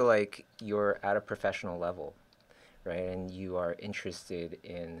do feel like you're at a professional level, right, and you are interested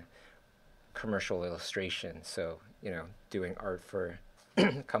in commercial illustration, so doing art for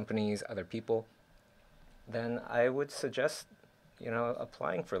companies, other people, then I would suggest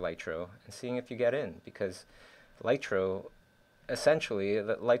applying for Lytro and seeing if you get in, because Lytro, essentially,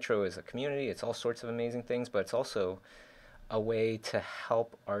 Lytro is a community. It's all sorts of amazing things, but it's also a way to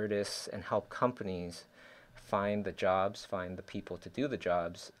help artists and help companies find the jobs, find the people to do the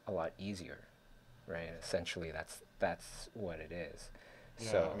jobs a lot easier, right? Essentially, that's what it is.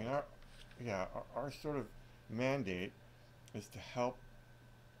 Yeah, so, I mean, our sort of mandate is to help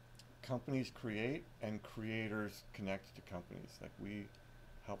companies create and creators connect to companies. Like, we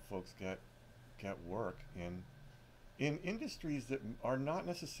help folks get work in industries that are not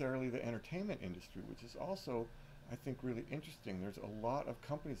necessarily the entertainment industry, which is also, I think, really interesting. There's a lot of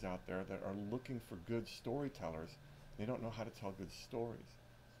companies out there that are looking for good storytellers. They don't know how to tell good stories.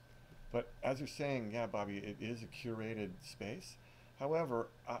 But as you're saying, yeah, Bobby, it is a curated space. However,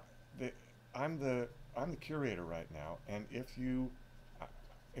 I'm the curator right now, and if you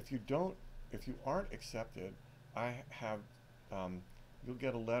aren't accepted, I have you'll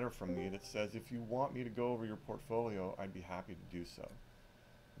get a letter from me that says, if you want me to go over your portfolio, I'd be happy to do so.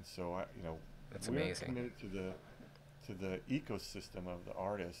 And so that's we're amazing. Committed to the ecosystem of the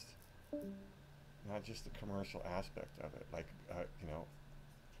artist, not just the commercial aspect of it. Like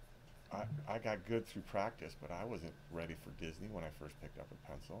I got good through practice, but I wasn't ready for Disney when I first picked up a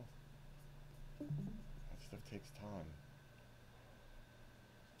pencil. That stuff takes time.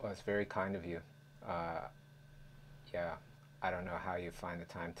 Well, it's very kind of you. Yeah, I don't know how you find the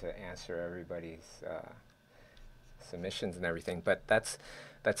time to answer everybody's submissions and everything, but that's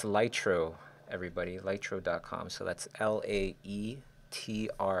Lytro, everybody, Lytro.com. So that's Laetro.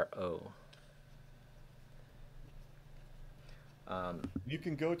 You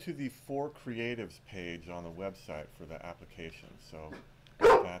can go to the For Creatives page on the website for the application. So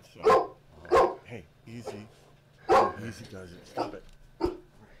that's hey, easy. Easy does it. Stop it. He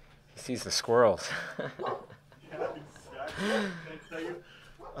sees the squirrels. Yeah, exactly. tell you,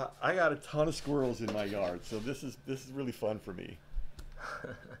 I got a ton of squirrels in my yard, so this is really fun for me.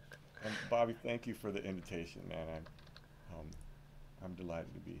 And Bobby, thank you for the invitation, man. I'm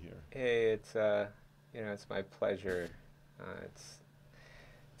delighted to be here. Hey, it's you know, it's my pleasure. It's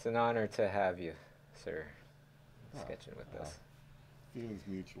an honor to have you, sir, sketching with us. Feelings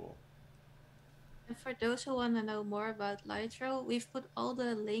mutual. And for those who want to know more about Lytro, we've put all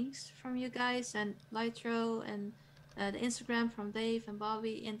the links from you guys and Lytro and the Instagram from Dave and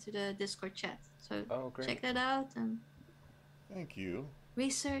Bobby into the Discord chat. So check that out and thank you.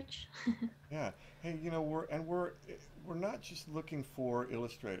 Research. Yeah. Hey, you know, we're not just looking for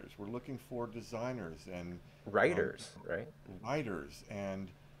illustrators. We're looking for designers and writers, right? Writers and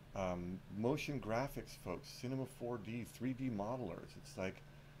motion graphics folks, cinema 4D, 3D modelers. It's like,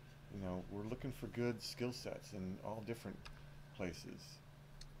 you know, we're looking for good skill sets in all different places.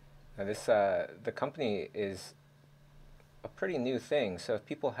 Now this the company is a pretty new thing, so if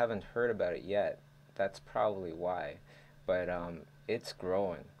people haven't heard about it yet, that's probably why. But it's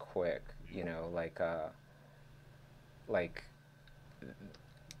growing quick, you know, like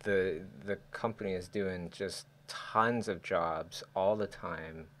the company is doing just tons of jobs all the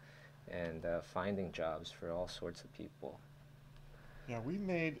time, and finding jobs for all sorts of people. Yeah, we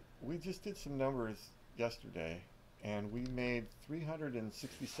just did some numbers yesterday, and we made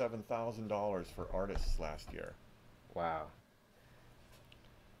 $367,000 for artists last year. Wow.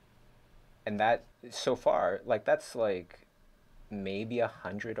 And that, so far, like, that's like maybe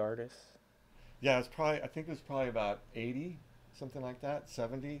 100 artists? Yeah, it's probably, I think it was probably about 80, something like that,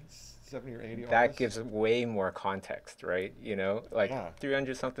 70 or 80 that artists. Gives way more context, right? You know, like yeah.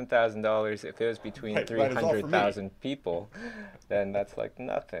 300 something thousand dollars, if it was between 300,000 people, then that's like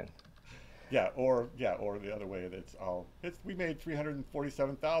nothing. Yeah, or the other way, we made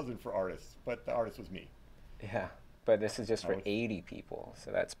 347,000 for artists, but the artist was me. Yeah, but this is just for 80 people,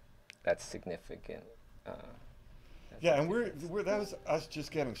 so that's significant. Yeah, and that was us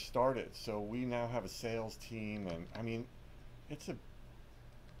just getting started. So we now have a sales team, and I mean, it's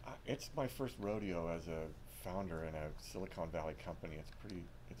my first rodeo as a founder in a Silicon Valley company. It's a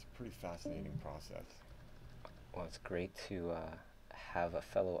pretty fascinating process. Well, it's great to have a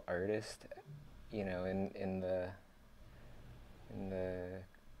fellow artist, you know, in the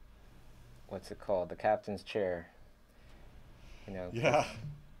what's it called, the captain's chair, you know. Yeah.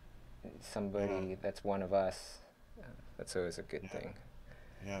 Somebody that's one of us. That's always a good thing.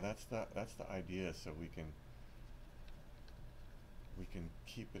 Yeah, that's the idea. So we can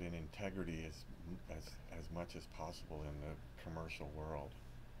keep it in integrity as much as possible in the commercial world.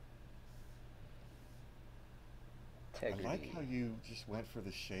 Integrity. I like how you just went for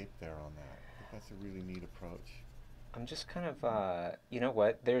the shape there on that. I think that's a really neat approach. I'm just kind of, you know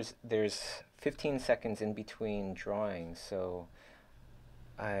what? There's 15 seconds in between drawings, so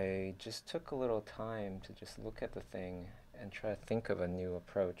I just took a little time to just look at the thing and try to think of a new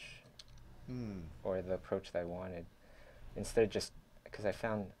approach, or the approach that I wanted, instead of just, because I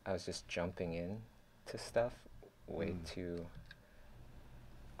found I was just jumping in to stuff way too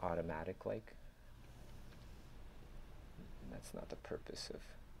automatic-like. That's not the purpose of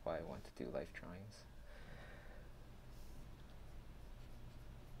why I want to do life drawings.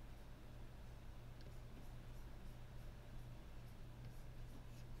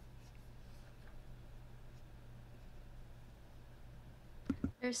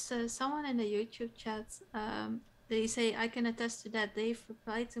 There's someone in the YouTube chat. They say, I can attest to that. Dave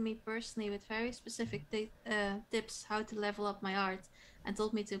replied to me personally with very specific tips how to level up my art, and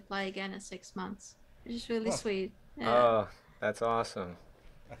told me to apply again in 6 months. Which is really sweet. Yeah. Oh, that's awesome.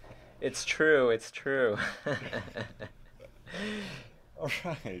 It's true. It's true. All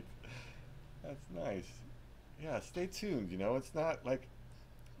right. That's nice. Yeah, stay tuned. You know, it's not like,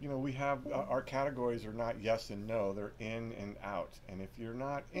 you know, we have our categories are not yes and no, they're in and out. And if you're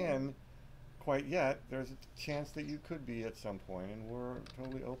not in quite yet, there's a chance that you could be at some point, and we're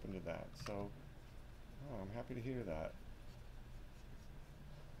totally open to that. So I'm happy to hear that.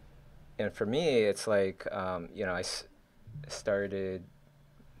 And for me, it's like, you know, I started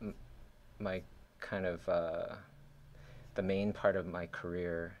my kind of the main part of my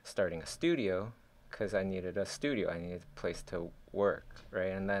career starting a studio, because I needed a studio. I needed a place to work,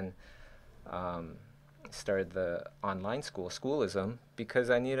 right? And then started the online school, Schoolism, because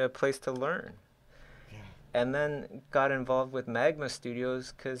I needed a place to learn. Yeah. And then got involved with Magma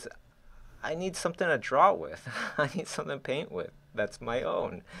Studios because I need something to draw with. I need something to paint with that's my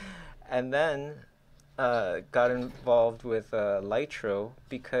own. And then got involved with Lytro,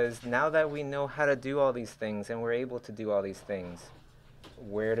 because now that we know how to do all these things and we're able to do all these things,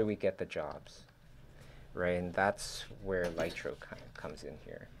 where do we get the jobs? right? And that's where Lytro kind of comes in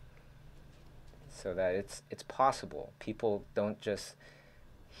here. So that it's possible. People don't just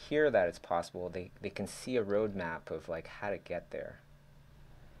hear that it's possible. They can see a roadmap of like how to get there,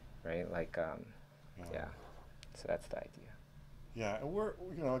 right? Like, yeah. So that's the idea. Yeah, and we're,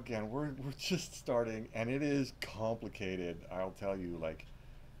 you know, again, we're just starting, and it is complicated. I'll tell you, like,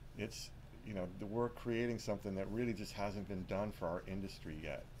 it's, you know, we're creating something that really just hasn't been done for our industry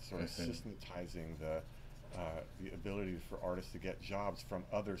yet. Sort of systematizing the ability for artists to get jobs from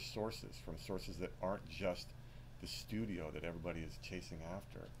other sources, from sources that aren't just the studio that everybody is chasing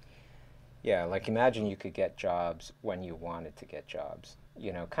after. Yeah, like imagine you could get jobs when you wanted to get jobs.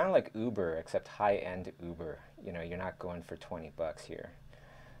 You know, kind of like Uber, except high-end Uber. You know, you're not going for $20 here.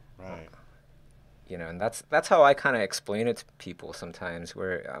 Right. You know, and that's how I kind of explain it to people sometimes,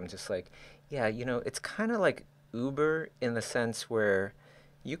 where I'm just like, yeah, you know, it's kind of like Uber in the sense where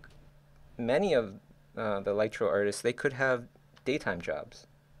many of the Lytro artists, they could have daytime jobs,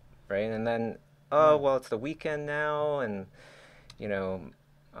 right? And then, oh, well, it's the weekend now, and, you know,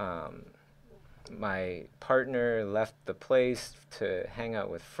 my partner left the place to hang out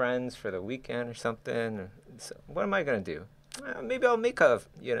with friends for the weekend or something. So what am I going to do? Maybe I'll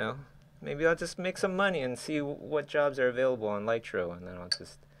maybe I'll just make some money and see what jobs are available on Lytro, and then I'll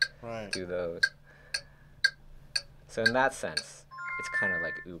just do those. So in that sense, it's kind of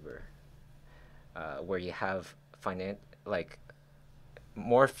like Uber, where you have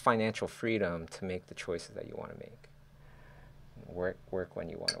more financial freedom to make the choices that you want to make. Work when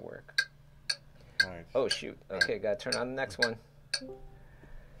you want to work. Right. Oh shoot! Okay, gotta turn on the next one.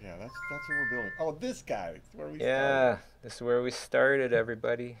 Yeah, that's what we're building. Oh, this guy. That's where we started. Yeah, this is where we started,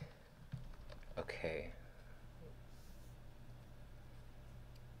 everybody. Okay.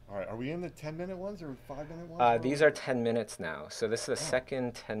 All right, are we in the 10-minute ones or 5-minute ones? These are 10 minutes now. So this is the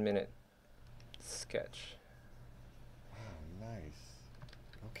second 10-minute sketch. Wow, nice.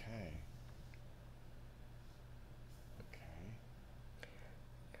 Okay.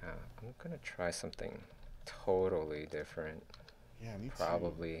 Yeah, I'm gonna try something totally different. Yeah, me too.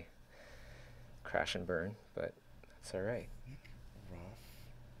 Probably crash and burn, but that's all right. Rough.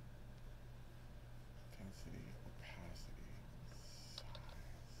 Intensity, opacity, size.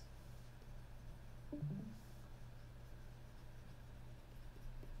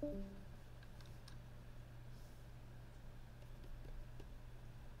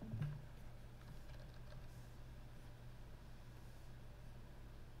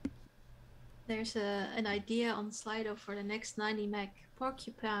 There's an idea on Slido for the next 90 meg.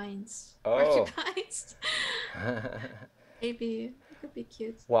 Porcupines. Oh. Porcupines. Maybe it could be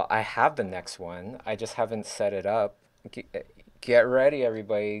cute. Well, I have the next one. I just haven't set it up. Get ready,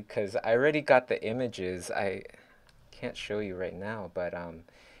 everybody, because I already got the images. I can't show you right now, but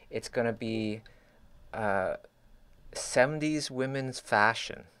it's going to be 70s women's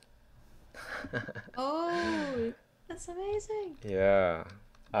fashion. Oh, that's amazing. Yeah.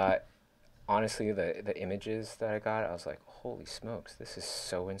 Honestly, the images that I got, I was like, holy smokes, this is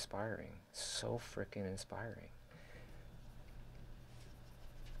so inspiring. So freaking inspiring.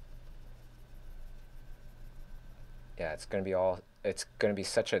 Yeah, it's going to be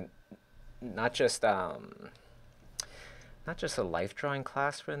such a, not just a life drawing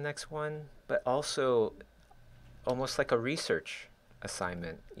class for the next one, but also almost like a research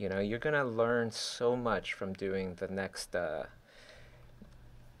assignment. You know, you're going to learn so much from doing the next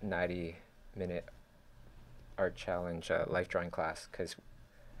 90-minute art challenge life drawing class, because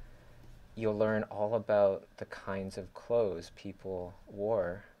you'll learn all about the kinds of clothes people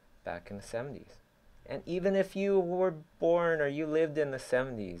wore back in the 70s. And even if you were born or you lived in the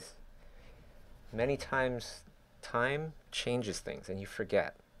 70s, many times time changes things and you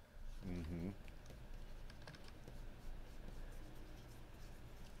forget. Mm-hmm.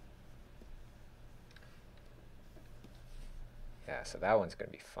 Yeah, so that one's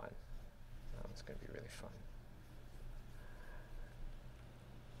going to be fun. That one's going to be really fun.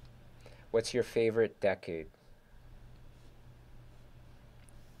 What's your favorite decade?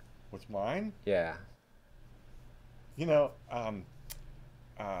 What's mine? Yeah. You know, I'll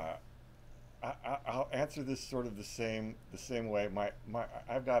answer this sort of the same way.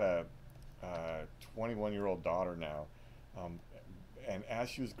 I've got a 21-year-old daughter now, and as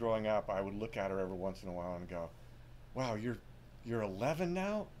she was growing up, I would look at her every once in a while and go, "Wow, you're 11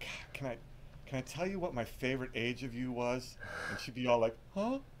 now? God, can I tell you what my favorite age of you was?" And she'd be all like,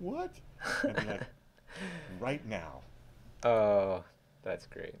 "Huh? What?" And I'd be like, "Right now." Oh, that's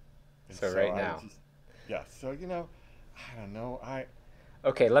great. So right now. Yeah. So you know, I don't know.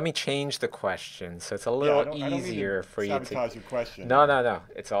 Okay, let me change the question so it's a little easier for you to. Sabotage your question. No.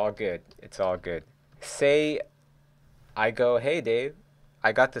 It's all good. It's all good. say I go, hey Dave,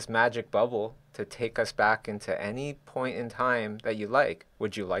 I got this magic bubble to take us back into any point in time that you like.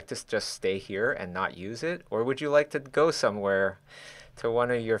 Would you like to just stay here and not use it? Or would you like to go somewhere to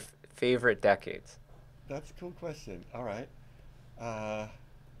one of your favorite decades? That's a cool question. All right. Let's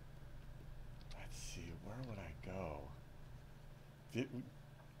see. Where would I go? Did,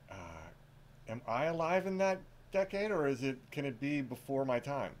 uh, am I alive in that decade, or can it be before my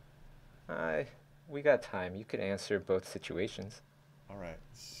time? We got time. You could answer both situations. All right.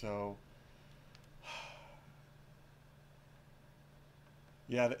 So,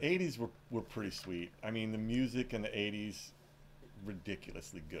 yeah, the 80s were pretty sweet. I mean, the music in the 80s,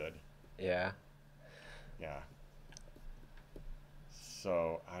 ridiculously good. Yeah. Yeah.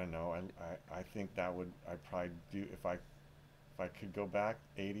 So, I don't know. I think that would, I'd probably do, if I could go back,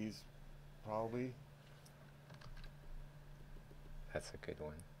 80s, probably. That's a good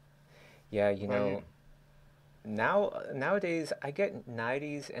one. Yeah, you know, nowadays I get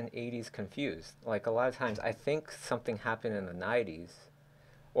 90s and 80s confused. Like a lot of times I think something happened in the 90s,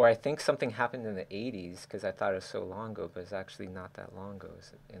 or I think something happened in the 80s because I thought it was so long ago, but it's actually not that long ago.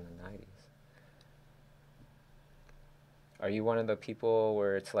 It's in the 90s. Are you one of the people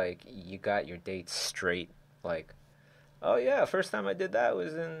where it's like you got your dates straight? Like, oh yeah, first time I did that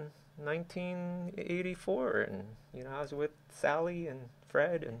was in 1984, and you know I was with Sally and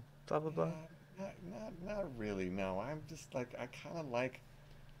Fred and blah blah blah. Not really. No, I'm just like I kind of like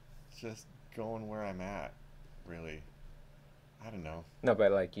just going where I'm at. Really, I don't know. No,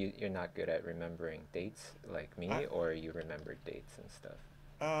 but like you're not good at remembering dates like me, or you remember dates and stuff.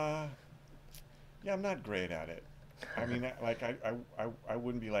 Yeah, I'm not great at it. I mean, like I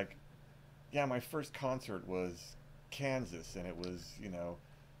wouldn't be like, yeah, my first concert was Kansas, and it was, you know,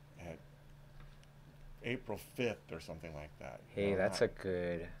 at April 5th or something like that. Hey, that's a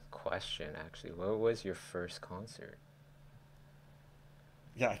good question, actually. What was your first concert?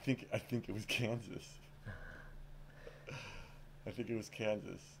 Yeah, I think it was Kansas. I think it was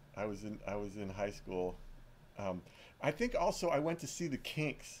Kansas. I was in high school. I think also I went to see the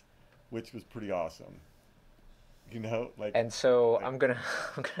Kinks, which was pretty awesome. You know, like. And so I'm gonna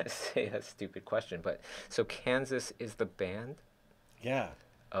say a stupid question, but so Kansas is the band? Yeah.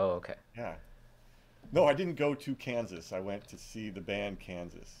 Oh, okay. Yeah. No, I didn't go to Kansas. I went to see the band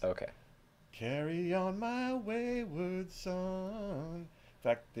Kansas. Okay. Carry on my wayward son. In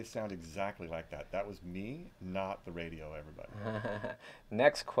fact, they sound exactly like that. That was me, not the radio, everybody.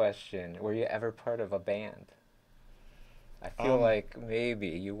 Next question. Were you ever part of a band? I feel like maybe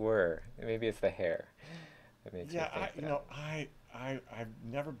you were. Maybe it's the hair. That makes me think that. I've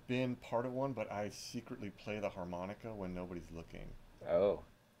never been part of one, but I secretly play the harmonica when nobody's looking. Oh.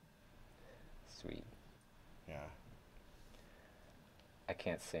 Sweet. Yeah. I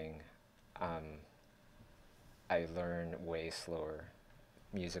can't sing. I learn way slower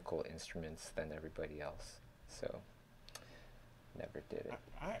musical instruments than everybody else, so never did it.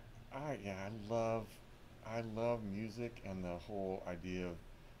 I love music and the whole idea of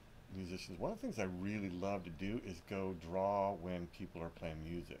musicians. One of the things I really love to do is go draw when people are playing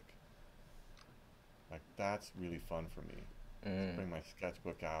music. Like that's really fun for me. Just bring my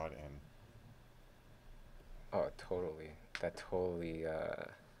sketchbook out and. Oh, totally. That totally,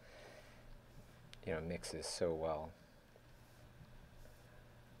 mixes so well.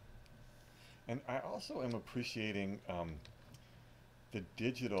 And I also am appreciating the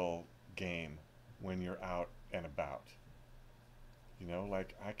digital game when you're out and about. You know,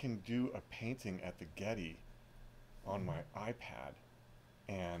 like I can do a painting at the Getty on my iPad,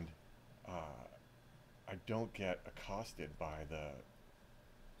 and I don't get accosted by the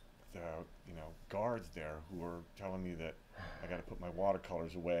guards there who are telling me that I got to put my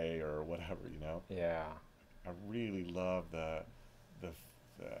watercolors away or whatever. You know. Yeah. I really love the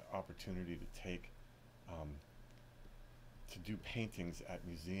opportunity to take to do paintings at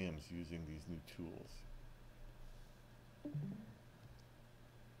museums using these new tools.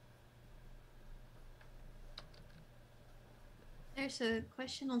 There's a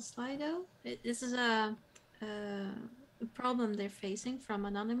question on Slido. This is a problem they're facing from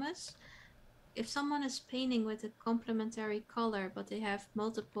Anonymous. If someone is painting with a complementary color, but they have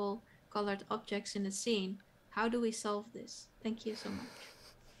multiple colored objects in the scene, how do we solve this? Thank you so much.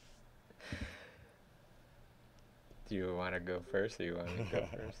 Do you want to go first, or you want me to go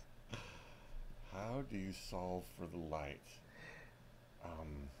first? How do you solve for the light?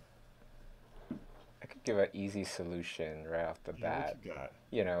 I could give an easy solution right off the bat. What you got?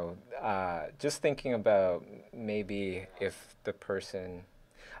 You know, just thinking about maybe if the person,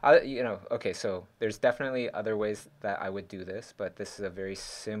 okay, so there's definitely other ways that I would do this, but this is a very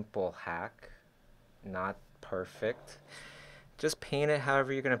simple hack not perfect. Just paint it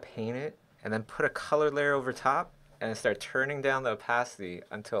however you're going to paint it, and then put a color layer over top and start turning down the opacity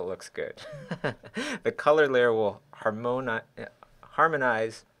until it looks good. The color layer will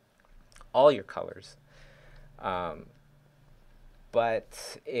harmonize all your colors.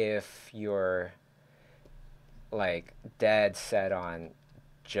 But if you're like dead set on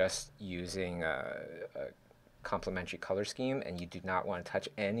just using a complementary color scheme and you do not want to touch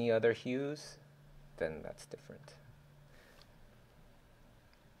any other hues, then that's different.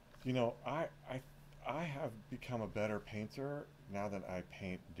 You know, I have become a better painter now that I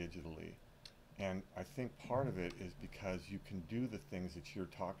paint digitally. And I think part of it is because you can do the things that you're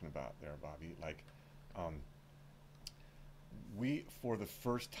talking about there, Bobby. Like, we, for the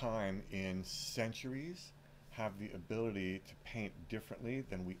first time in centuries, have the ability to paint differently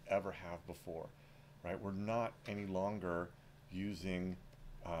than we ever have before, right? We're not any longer using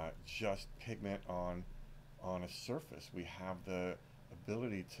just pigment on a surface. We have the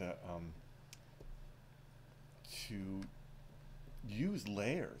ability to use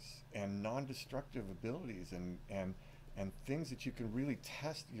layers and non-destructive abilities and things that you can really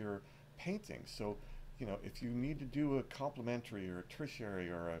test your painting. So, you know, if you need to do a complementary or a tertiary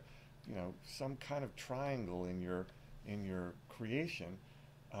or a, you know, some kind of triangle in your creation,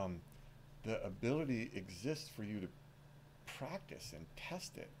 the ability exists for you to practice and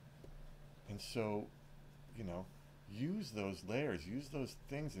test it. And so, you know, use those layers, use those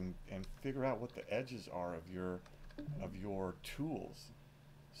things, and figure out what the edges are of your tools,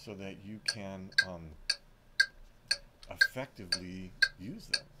 so that you can effectively use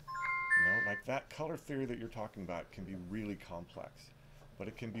them. You know, like that color theory that you're talking about can be really complex, but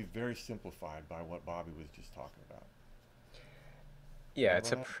it can be very simplified by what Bobby was just talking about. Yeah,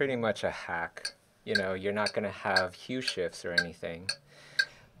 it's pretty much a hack. You know, you're not going to have hue shifts or anything,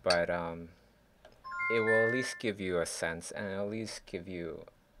 but it will at least give you a sense, and at least give you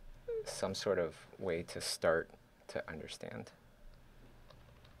some sort of way to start to understand.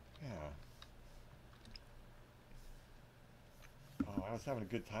 Yeah. Oh, I was having a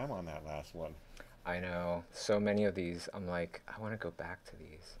good time on that last one. I know. So many of these, I'm like, I want to go back to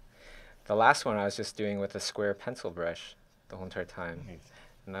these. The last one I was just doing with a square pencil brush the whole entire time. Nice.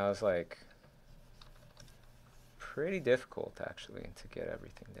 And that was like pretty difficult actually to get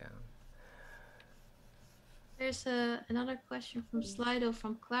everything down. There's another question from Slido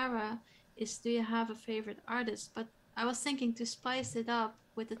from Clara. Is, do you have a favorite artist? But I was thinking to spice it up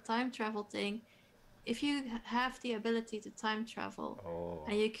with the time travel thing. If you have the ability to time travel,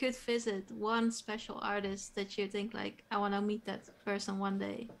 and you could visit one special artist that you think like, I want to meet that person one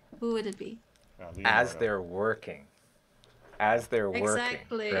day, who would it be? As they're working. As they're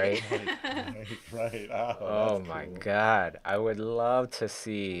Exactly. working, right? Right. Oh my cool. God. I would love to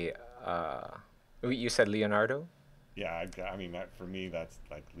see, you said Leonardo? Yeah, I mean, that, for me, that's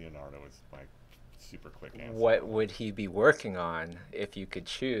like Leonardo is my super quick answer. What would he be working on if you could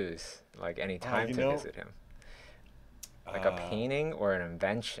choose, like, any time to visit him? Like a painting or an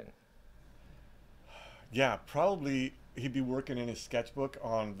invention? Yeah, probably he'd be working in his sketchbook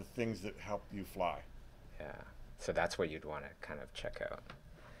on the things that help you fly. Yeah, so that's what you'd want to kind of check out.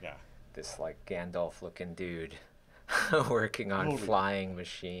 Yeah. This, like, Gandalf-looking dude working on flying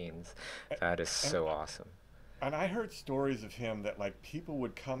machines. That is so awesome. And I heard stories of him that, like, people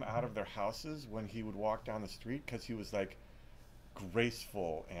would come out of their houses when he would walk down the street because he was, like,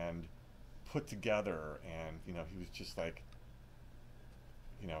 graceful and put together, and, you know, he was just like,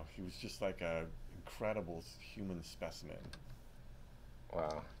 you know, he was just like a incredible human specimen.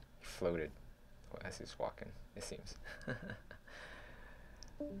 Wow, he floated as he's walking, it seems.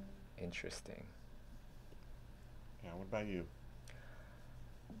 Interesting. Yeah, what about you?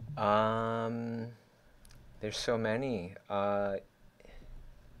 There's so many.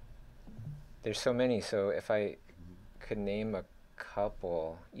 So if I could name a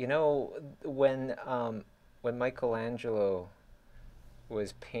couple, you know, when Michelangelo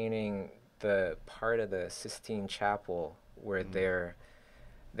was painting the part of the Sistine Chapel where they're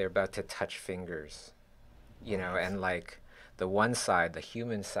about to touch fingers, you know, and like the one side, the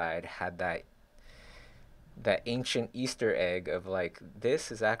human side, had that ancient Easter egg of like,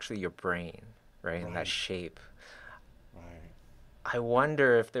 this is actually your brain, right? And that shape. Right. I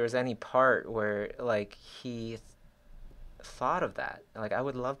wonder if there's any part where like he thought of that. Like, I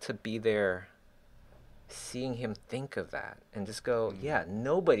would love to be there seeing him think of that and just go, yeah,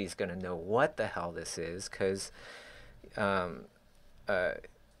 nobody's gonna know what the hell this is, because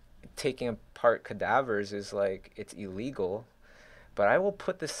taking apart cadavers is like, it's illegal, but I will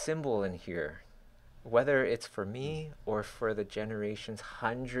put the symbol in here whether it's for me or for the generations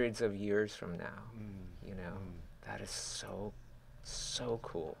hundreds of years from now, you know, that is so, so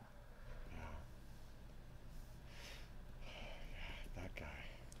cool. Yeah. That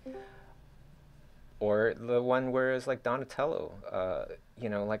guy. Or the one where it's like Donatello, you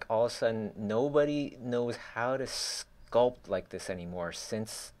know, like all of a sudden nobody knows how to sculpt like this anymore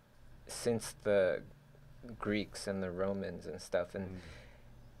since the Greeks and the Romans and stuff. And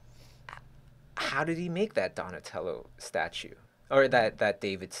how did he make that Donatello statue or that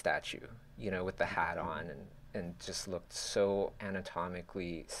David statue, you know, with the hat on and just looked so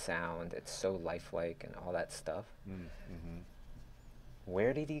anatomically sound, it's so lifelike and all that stuff.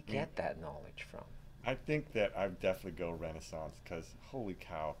 Where did he get that knowledge from? I think that I'd definitely go Renaissance, because holy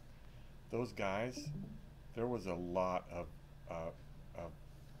cow, those guys, there was a lot of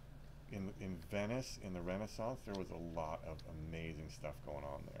in Venice in the Renaissance, there was a lot of amazing stuff going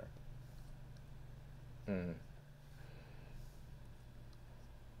on there.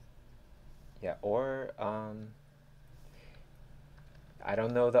 Yeah, or I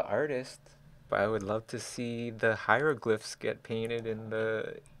don't know the artist, but I would love to see the hieroglyphs get painted in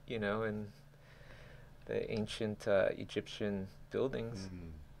the, you know, in the ancient Egyptian buildings.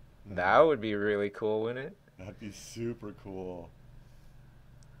 That would be really cool, wouldn't it? That'd be super cool.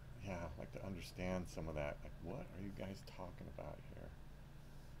 Yeah, I'd like to understand some of that. Like, what are you guys talking about here?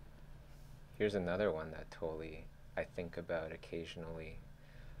 Here's another one that totally I think about occasionally.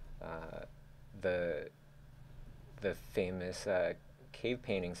 The famous cave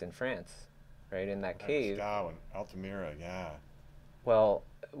paintings in France, right? In that cave. Scow and Altamira, yeah. Well,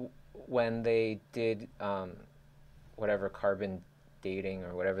 when they did whatever carbon dating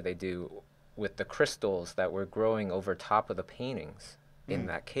or whatever they do with the crystals that were growing over top of the paintings in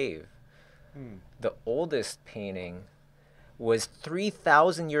that cave, the oldest painting was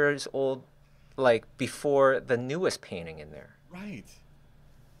 3,000 years old, like before the newest painting in there. Right.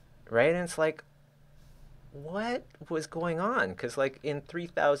 Right? And it's like, what was going on? Because like in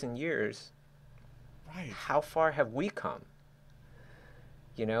 3,000 years, right, how far have we come?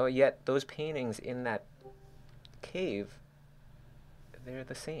 You know, yet those paintings in that cave, they're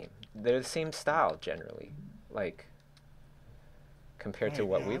the same. They're the same style generally, like compared to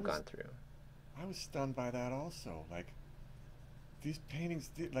what we've gone through. I was stunned by that also. Like these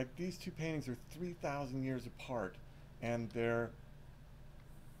paintings, like these two paintings are 3,000 years apart, and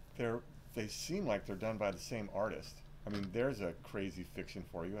they seem like they're done by the same artist. I mean, there's a crazy fiction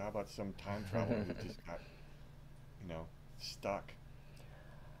for you. How about some time traveler that just got, you know, stuck?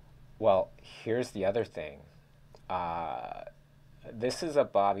 Well, here's the other thing. This is a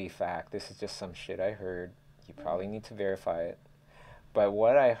Bobby fact. This is just some shit I heard. You probably need to verify it. But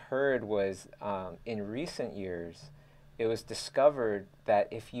what I heard was in recent years, it was discovered that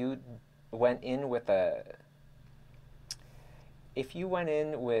if you went in with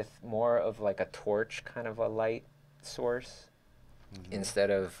more of like a torch kind of a light source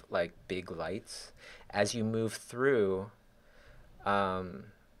instead of like big lights, as you move through, the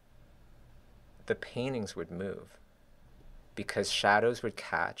paintings would move because shadows would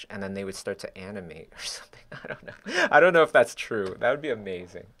catch and then they would start to animate or something. I don't know. I don't know if that's true. That would be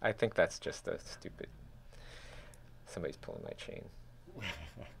amazing. I think that's just a stupid... Somebody's pulling my chain.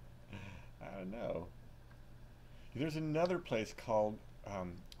 I don't know. There's another place called,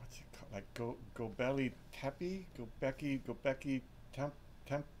 what's it called? Like Gobekli Tepe? Gobekli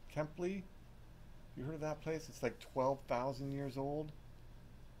Temple? You heard of that place? It's like 12,000 years old.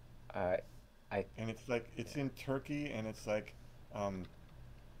 And it's like, it's in Turkey, and it's like,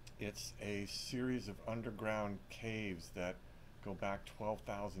 it's a series of underground caves that go back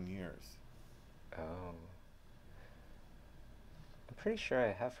 12,000 years. Oh. I'm pretty sure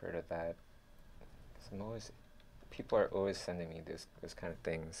I have heard of that. 'Cause people are always sending me those kind of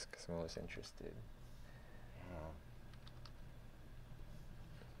things because I'm always interested.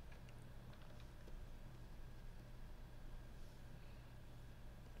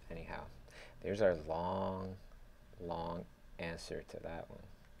 Anyhow, there's our long answer to that one.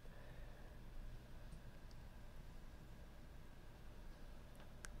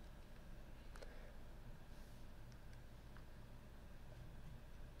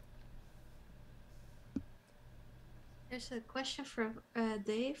 There's a question from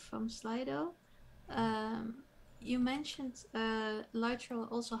Dave from Slido. You mentioned Lytro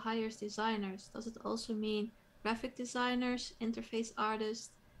also hires designers. Does it also mean graphic designers, interface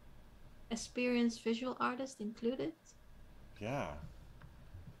artists, experienced visual artists included? Yeah.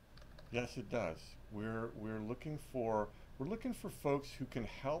 Yes, it does. We're looking for folks who can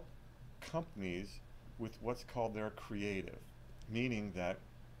help companies with what's called their creative, meaning that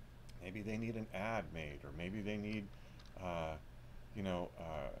maybe they need an ad made, or maybe they need, you know,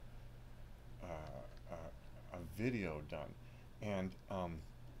 a video done.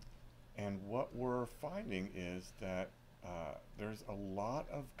 And what we're finding is that there's a lot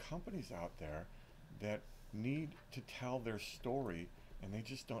of companies out there that need to tell their story, and they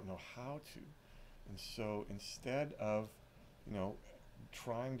just don't know how to. And so instead of, you know,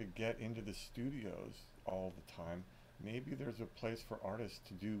 trying to get into the studios all the time, maybe there's a place for artists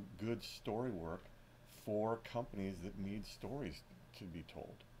to do good story work for companies that need stories to be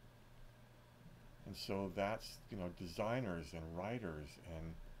told. And so that's, you know, designers and writers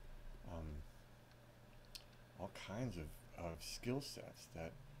and all kinds of skill sets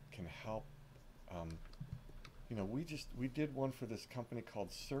that can help. You know, we did one for this company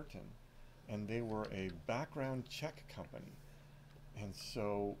called Certain, and they were a background check company. And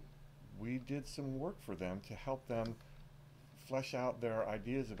so we did some work for them to help them flesh out their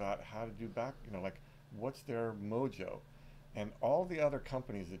ideas about how to do you know, like, what's their mojo. And all the other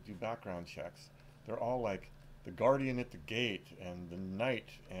companies that do background checks, they're all like the guardian at the gate and the knight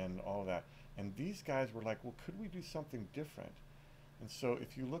and all that. And these guys were like, well, could we do something different? And so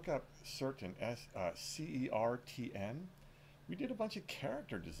if you look up Certain, C-E-R-T-N, we did a bunch of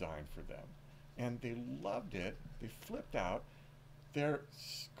character design for them. And they loved it. They flipped out. They're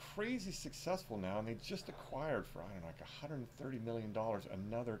crazy successful now, and they just acquired for, I don't know, like $130 million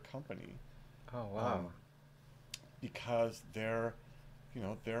another company. Oh, wow. Because they're, you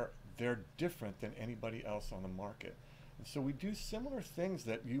know, they're different than anybody else on the market. And so we do similar things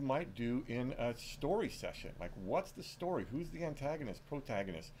that you might do in a story session. Like, what's the story? Who's the antagonist,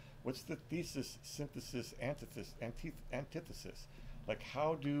 protagonist? What's the thesis, synthesis, antithesis? Like,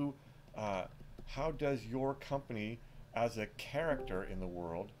 how does your company as a character in the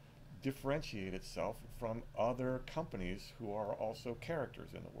world differentiate itself from other companies who are also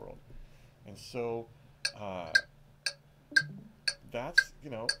characters in the world? And so that's, you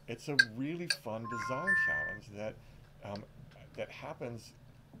know, it's a really fun design challenge that that happens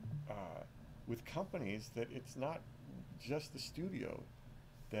with companies, that it's not just the studio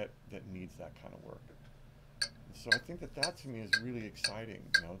that needs that kind of work. And so I think that to me is really exciting.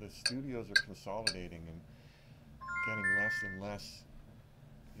 You know, the studios are consolidating and getting less and less,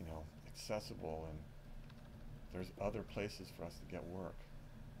 you know, accessible, and there's other places for us to get work.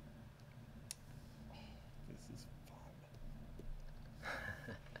 Oh, this is fun.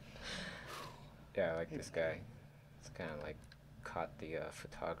 Yeah, I like this guy. It's kind of like caught the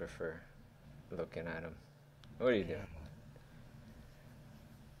photographer looking at him. What are you doing?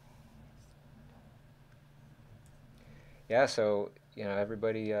 Yeah, so, you know,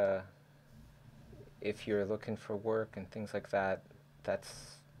 everybody, if you're looking for work and things like that,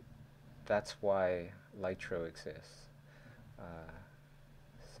 that's why Lytro exists.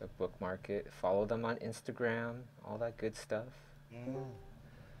 So bookmark it, follow them on Instagram, all that good stuff. Yeah.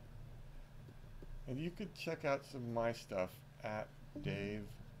 And you could check out some of my stuff at Dave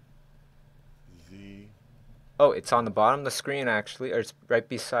Z. Oh, it's on the bottom of the screen, actually, or it's right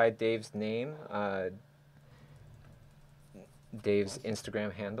beside Dave's name, Dave's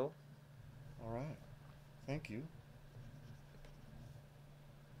Instagram handle. All right. Thank you.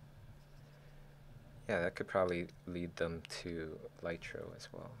 Yeah, that could probably lead them to Lytro as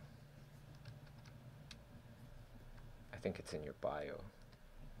well. I think it's in your bio.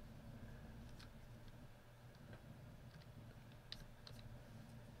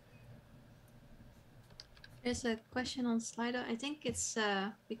 There's a question on Slido. I think it's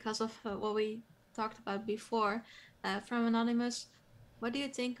because of what we talked about before, from Anonymous. What do you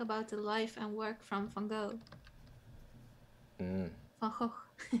think about the life and work from Van Gogh? Van Gogh.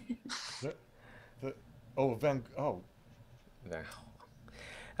 Van Gogh.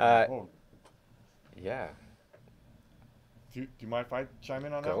 Yeah. Do you mind if I chime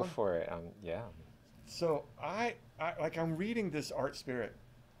in on that one? Go for it. Yeah. So I'm reading this Art Spirit,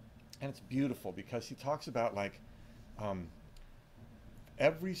 and it's beautiful because he talks about, like,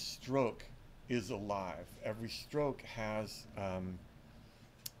 every stroke is alive. Every stroke has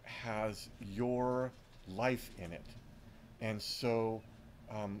your life in it. And so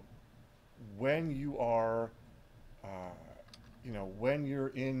when you are, you know, when you're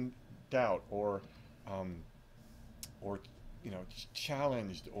in doubt or you know,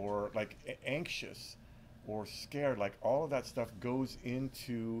 challenged or like anxious or scared, like all of that stuff goes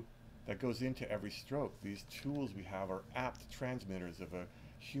into every stroke. These tools we have are apt transmitters of a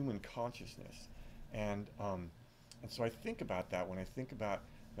human consciousness, and so I think about that when I think about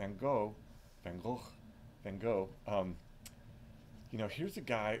Van Gogh. You know, here's a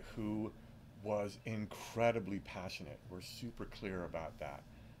guy who was incredibly passionate. We're super clear about that.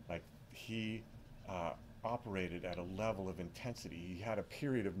 Like, he operated at a level of intensity. He had a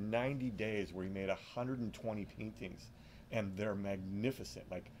period of 90 days where he made 120 paintings, and they're magnificent,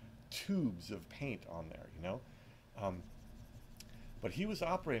 like tubes of paint on there, you know. But he was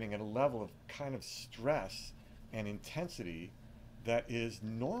operating at a level of kind of stress and intensity that is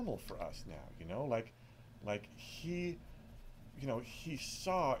normal for us now, you know, like he, you know, he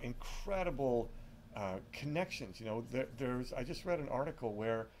saw incredible connections, you know. I just read an article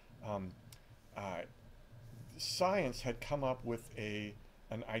where science had come up with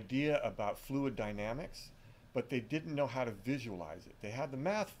an idea about fluid dynamics, but they didn't know how to visualize it. They had the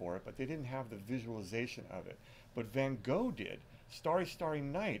math for it, but they didn't have the visualization of it. But Van Gogh did. Starry, Starry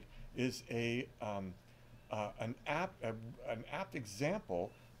Night is an apt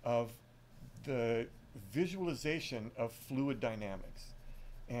example of the visualization of fluid dynamics.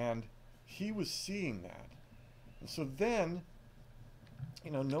 And he was seeing that. And so then,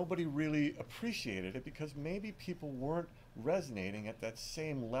 you know, nobody really appreciated it because maybe people weren't resonating at that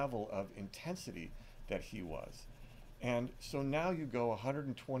same level of intensity that he was. And so now you go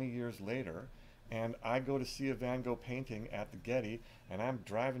 120 years later, and I go to see a Van Gogh painting at the Getty, and I'm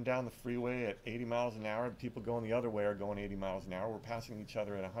driving down the freeway at 80 miles an hour, and people going the other way are going 80 miles an hour. We're passing each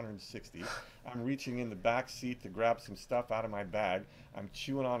other at 160. I'm reaching in the back seat to grab some stuff out of my bag. I'm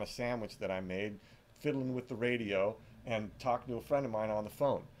chewing on a sandwich that I made, fiddling with the radio, and talking to a friend of mine on the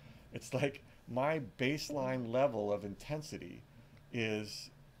phone. It's like my baseline level of intensity is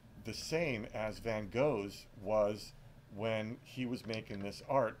the same as Van Gogh's was when he was making this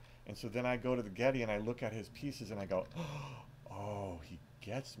art. And so then I go to the Getty and I look at his pieces and I go, oh, he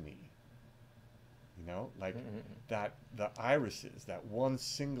gets me. You know, like that, the irises, that one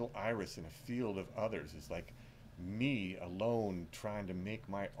single iris in a field of others is like me alone trying to make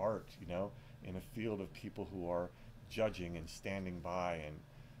my art, you know, in a field of people who are judging and standing by. And,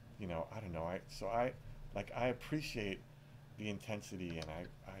 you know, I don't know. I appreciate the intensity, and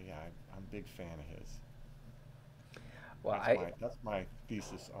I'm a big fan of his. Well, that's my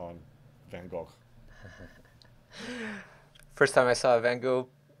thesis on Van Gogh. First time I saw a Van Gogh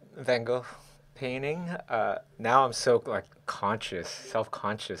painting, now I'm so like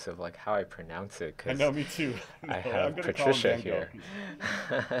self-conscious of like how I pronounce it. I know, me too. No, I have Patricia here.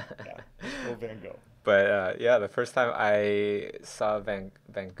 Yeah, still Van Gogh. But yeah, the first time I saw Van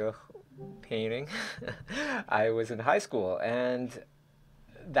Gogh painting, I was in high school, and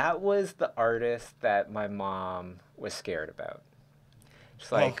that was the artist that my mom was scared about.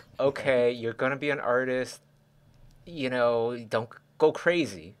 She's like, okay, you're going to be an artist, you know, don't go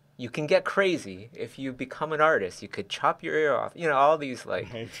crazy. You can get crazy if you become an artist. You could chop your ear off, you know, all these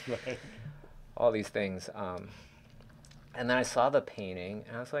like, right. all these things. And then I saw the painting,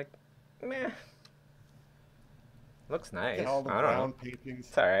 and I was like, meh. Looks nice. Get all the brown paintings.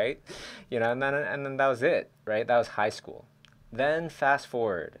 It's all right, you know. And then that was it, right? That was high school. Then fast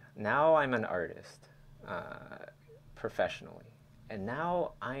forward. Now I'm an artist, professionally, and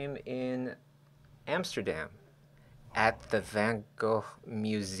now I'm in Amsterdam, at the Van Gogh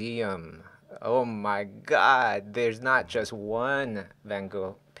Museum. Oh my God! There's not just one Van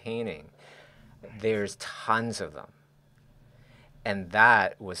Gogh painting. There's tons of them. And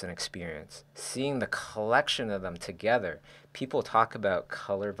that was an experience. Seeing the collection of them together. People talk about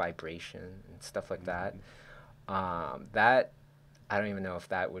color vibration and stuff like that. That, I don't even know if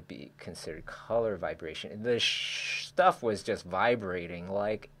that would be considered color vibration. The stuff was just vibrating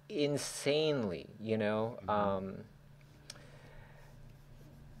like insanely, you know?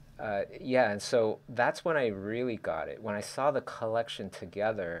 Yeah, and so that's when I really got it. When I saw the collection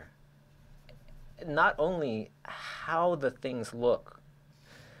together, not only how the things look,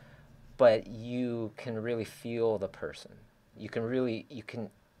 but you can really feel the person.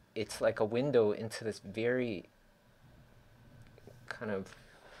 It's like a window into this very kind of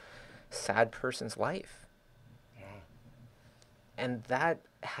sad person's life. Yeah. And that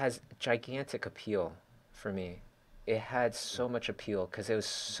has gigantic appeal for me. It had so much appeal because it was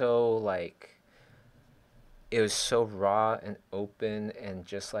so raw and open, and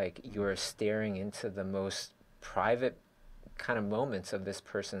just like you were staring into the most private kind of moments of this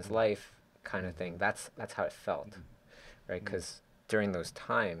person's life, kind of thing. That's how it felt, right? Because during those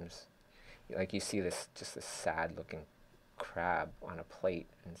times, like, you see this sad looking crab on a plate,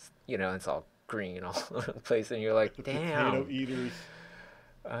 and you know, it's all green all over the place, and you're like, the damn. Potato eaters.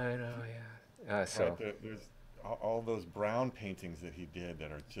 I know, yeah. So right, there's all those brown paintings that he did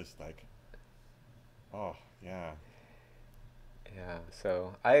that are just like, oh yeah. Yeah,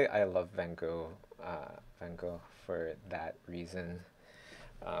 so I love Van Gogh for that reason.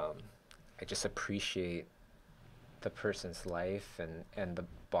 I just appreciate the person's life and the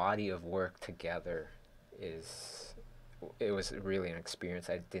body of work together it was really an experience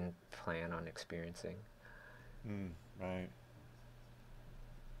I didn't plan on experiencing. Right.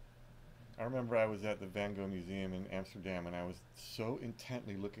 I remember I was at the Van Gogh Museum in Amsterdam, and I was so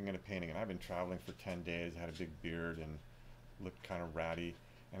intently looking at a painting, and I've been traveling for 10 days, had a big beard, and looked kind of ratty,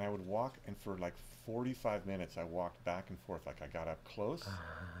 and I would walk, and for like 45 minutes I walked back and forth, like I got up close,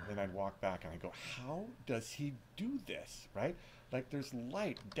 and then I'd walk back, and I'd go, how does he do this, right? Like there's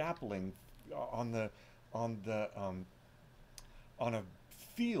light dappling on a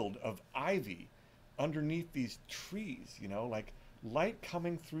field of ivy underneath these trees, you know, like light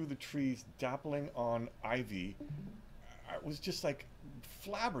coming through the trees, dappling on ivy. I was just like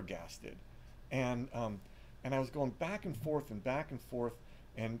flabbergasted, and I was going back and forth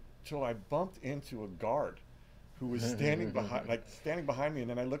until I bumped into a guard who was standing behind me, and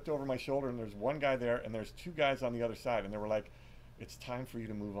then I looked over my shoulder, and there's one guy there, and there's two guys on the other side, and they were like, "It's time for you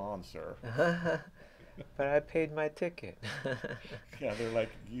to move on, sir." But I paid my ticket. Yeah, they're like,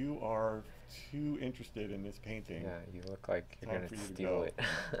 "You are too interested in this painting. Yeah, you look like you're Time gonna for you to steal go." it.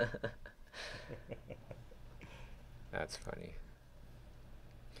 That's funny.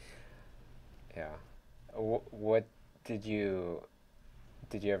 Yeah. What did you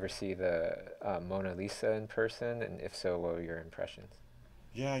ever see the Mona Lisa in person? And if so, what were your impressions?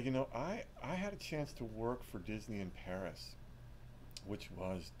 Yeah, you know, I had a chance to work for Disney in Paris, which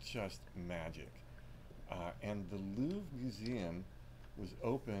was just magic. And the Louvre Museum was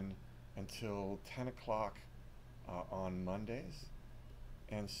open until 10 o'clock on Mondays.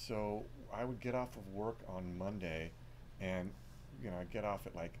 And so I would get off of work on Monday, and, you know, I'd get off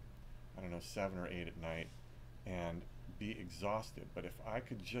at like, I don't know, 7 or 8 at night and be exhausted. But if I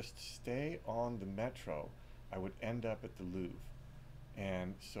could just stay on the metro, I would end up at the Louvre.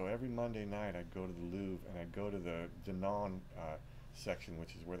 And so every Monday night I'd go to the Louvre, and I'd go to the Denon section,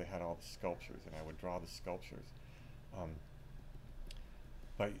 which is where they had all the sculptures, and I would draw the sculptures.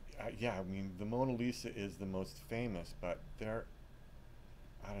 But yeah, I mean, the Mona Lisa is the most famous, but I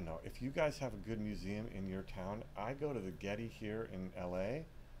don't know, if you guys have a good museum in your town, I go to the Getty here in LA,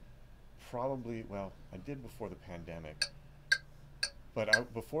 probably, well, I did before the pandemic,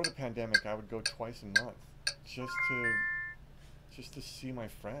 but before the pandemic I would go twice a month just to see my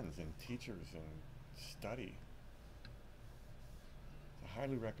friends and teachers and study. I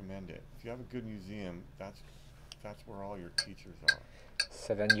highly recommend it. If you have a good museum, that's where all your teachers are.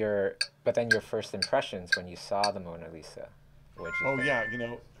 So then your first impressions when you saw the Mona Lisa, what'd you think? Yeah, you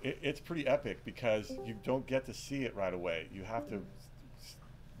know, it's pretty epic because you don't get to see it right away. You have to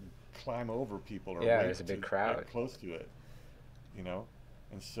climb over people, or wait there's a big to crowd get close to it, you know.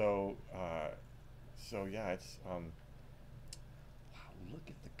 And so yeah, it's wow, look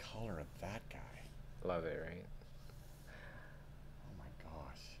at the color of that guy. Love it, right? Oh my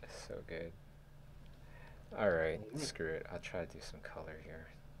gosh, It's so good. All right, screw it. I'll try to do some color here.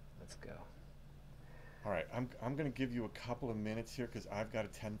 Let's go. All right, I'm going to give you a couple of minutes here because I've got a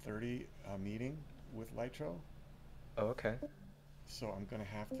 10:30 meeting with Lytro. Oh, okay. So I'm going to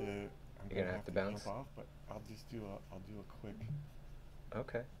have to. You're gonna have to bounce jump off, but I'll do a quick.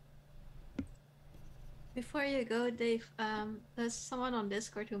 Okay. Before you go, Dave, there's someone on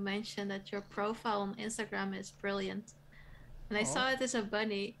Discord who mentioned that your profile on Instagram is brilliant, and I saw it as a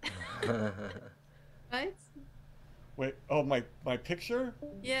bunny. Right? Wait, oh, my picture?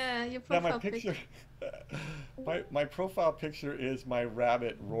 Yeah, your profile my picture. my profile picture is my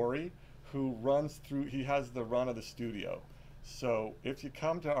rabbit Rory, who runs through. He has the run of the studio. So if you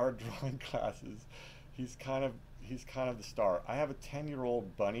come to our drawing classes, he's kind of the star. I have a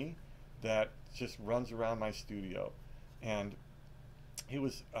 10-year-old bunny that just runs around my studio, and he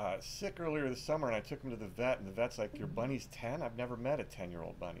was sick earlier this summer, and I took him to the vet, and the vet's like, "Your bunny's 10? I've never met a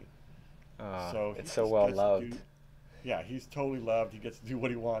 10-year-old bunny." So it's so well loved. Yeah, he's totally loved. He gets to do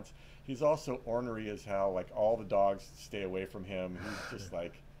what he wants. He's also ornery as hell. Like, all the dogs stay away from him. He's just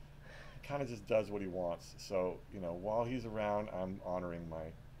like, kind of just does what he wants. So, you know, while he's around, I'm honoring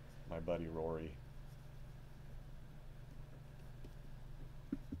my buddy Rory.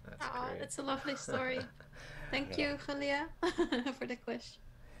 That's great. That's a lovely story. Thank you, Khalia, for the question.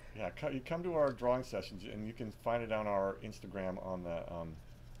 Yeah, you come to our drawing sessions, and you can find it on our Instagram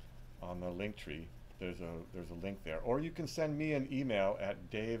on the link tree. There's a link there, or you can send me an email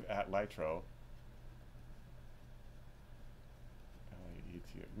at dave@lytro. You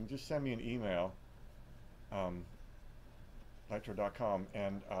can just send me an email, lytro.com,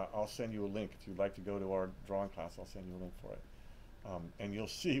 and I'll send you a link. If you'd like to go to our drawing class, I'll send you a link for it. And you'll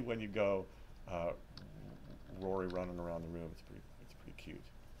see when you go Rory running around the room. It's pretty cute.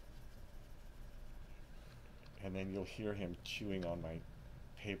 and then you'll hear him chewing on my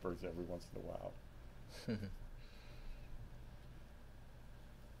papers every once in a while.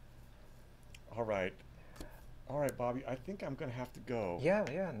 All right. All right, Bobby, I think I'm going to have to go.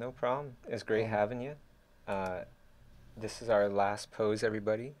 Yeah, no problem. It's great having you. This is our last pose,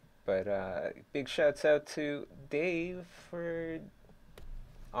 everybody. But big shouts out to Dave for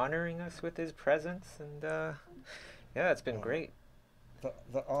honoring us with his presence. And yeah, it's been great.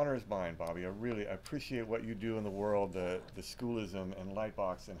 The honor is mine, Bobby. I appreciate what you do in the world, the schoolism and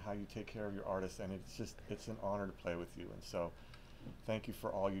Lightbox, and how you take care of your artists. And it's an honor to play with you. And so thank you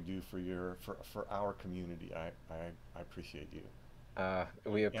for all you do for our community. I appreciate you.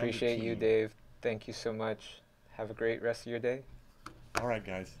 We appreciate you, Dave. Thank you so much. Have a great rest of your day. All right,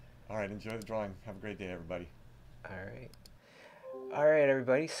 guys. All right, enjoy the drawing. Have a great day, everybody. All right,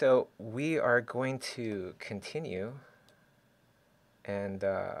 everybody. So we are going to continue. And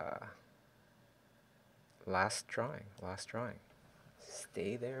last drawing.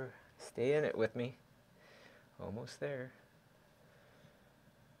 Stay there. Stay in it with me. Almost there.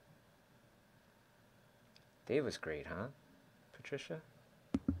 Dave was great, huh, Patricia?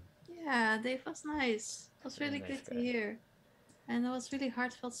 Yeah, Dave was nice. It was really good to hear. And it was really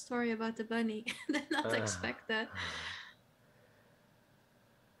heartfelt story about the bunny. Did not expect that.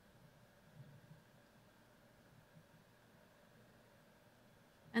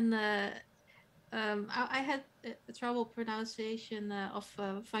 And I had a trouble pronunciation of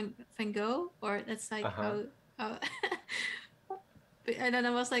Van Gogh, or that's like how and then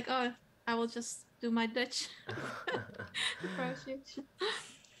I was like, oh, I will just do my Dutch pronunciation.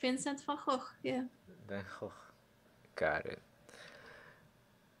 Vincent van Gogh, yeah. Van Gogh. Got it.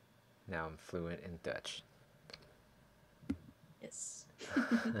 Now I'm fluent in Dutch. Yes.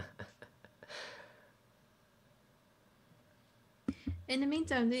 In the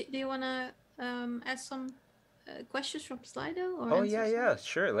meantime, do you want to add some questions from Slido? Or oh, yeah,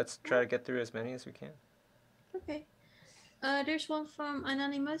 sure. Let's try to get through as many as we can. Okay. There's one from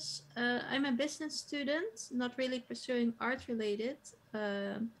Anonymous. I'm a business student, not really pursuing art related.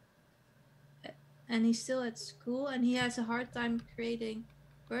 And he's still at school, and he has a hard time creating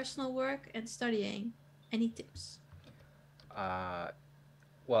personal work and studying. Any tips?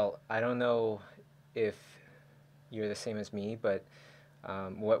 Well, I don't know if you're the same as me, but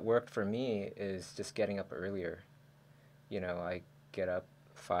what worked for me is just getting up earlier. You know, I get up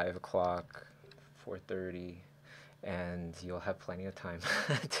 5 o'clock, 4:30, and you'll have plenty of time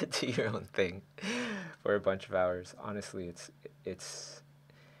to do your own thing for a bunch of hours. Honestly, it's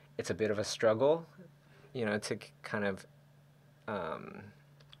a bit of a struggle, you know, to kind of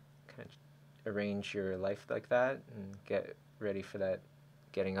arrange your life like that and get ready for that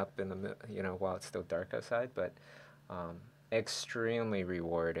getting up in the, you know, while it's still dark outside, but extremely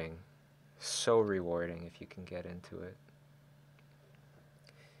rewarding. So rewarding if you can get into it.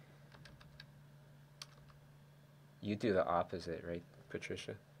 You do the opposite, right,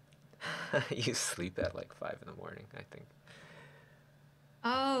 Patricia? You sleep at like 5 in the morning, I think.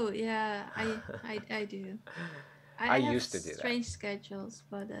 Oh, yeah, I do. I used to do that. Strange schedules,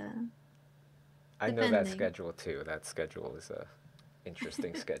 but I know that schedule too. That schedule is a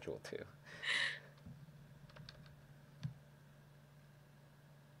interesting schedule too.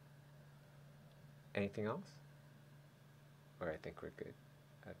 Anything else? Or I think we're good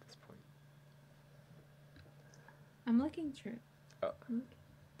at this point. I'm looking through. Oh. Okay.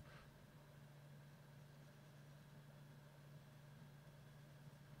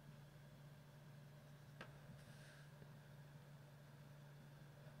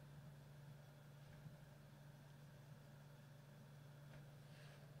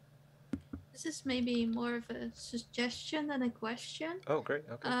 This is maybe more of a suggestion than a question. Oh, great.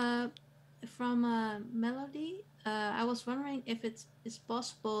 Okay. From Melody, I was wondering if it is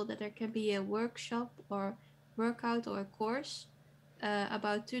possible that there can be a workshop or workout or a course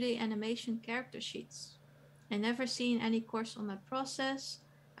about 2D animation character sheets. I never seen any course on that process.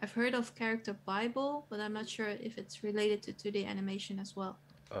 I've heard of Character Bible, but I'm not sure if it's related to 2D animation as well.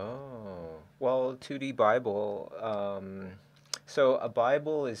 Oh, well, 2D Bible. So a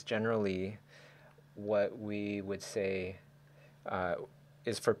Bible is generally what we would say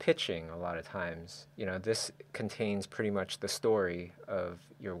is for pitching a lot of times. You know, this contains pretty much the story of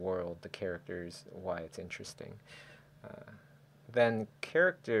your world, the characters, why it's interesting. Then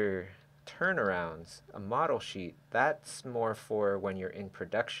character turnarounds, a model sheet, that's more for when you're in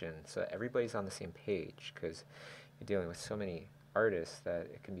production, so everybody's on the same page, because you're dealing with so many artists that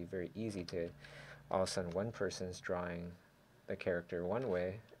it can be very easy to all of a sudden one person's drawing the character one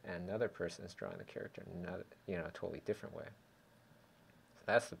way and another person's drawing the character another, you know, a totally different way. So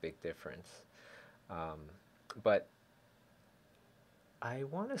that's the big difference. But I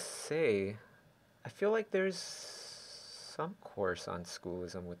want to say, I feel like there's some course on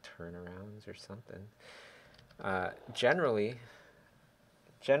schoolism with turnarounds or something. Generally,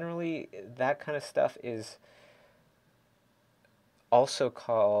 that kind of stuff is also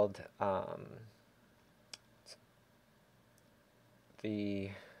called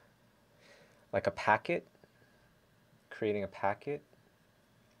like a packet, creating a packet.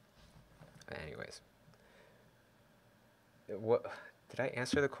 Anyways, what did I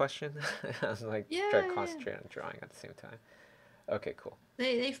answer the question? I was like trying to concentrate on drawing at the same time. Okay, cool.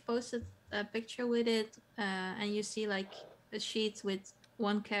 They've posted a picture with it, and you see like a sheet with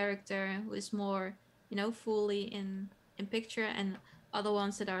one character who is more, you know, fully in picture, and other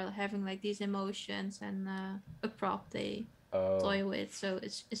ones that are having like these emotions and a prop they toy with. So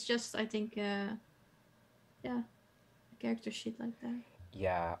it's just, I think, yeah, a character sheet like that.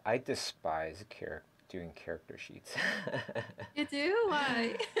 Yeah, I despise doing character sheets. You do?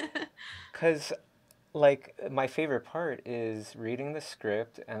 Why? Because, like, my favorite part is reading the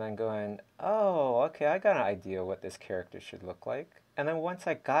script and then going, oh, okay, I got an idea what this character should look like. And then once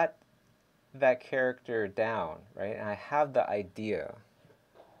I got that character down, right, and I have the idea,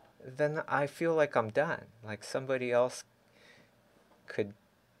 then I feel like I'm done. Like somebody else could,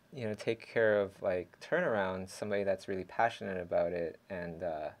 you know, take care of like turnarounds, somebody that's really passionate about it, and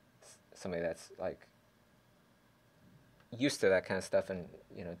somebody that's like used to that kind of stuff and,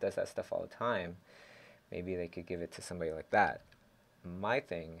 you know, does that stuff all the time. Maybe they could give it to somebody like that. My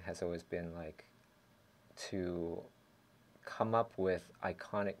thing has always been like to come up with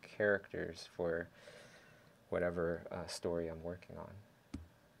iconic characters for whatever story I'm working on.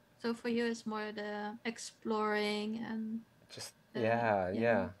 So for you, it's more the exploring and just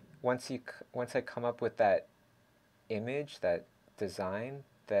yeah. Once I come up with that image, that design,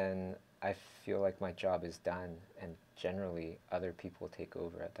 then I feel like my job is done, and generally other people take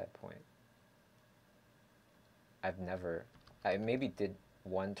over at that point. I maybe did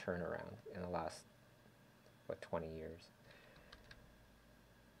one turnaround in the last 20 years.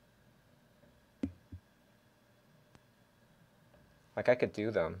 Like I could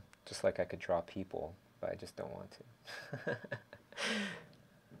do them, just like I could draw people, but I just don't want to.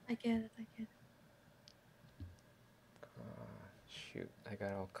 I get it. Shoot, I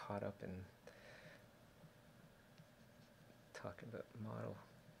got all caught up in talking about model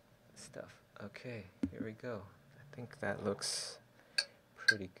stuff. Okay, here we go. I think that looks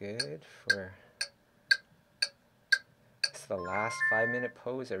pretty good for... It's the last 5-minute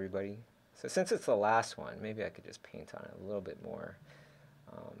pose, everybody. So since it's the last one, maybe I could just paint on it a little bit more,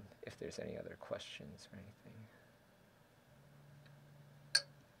 if there's any other questions or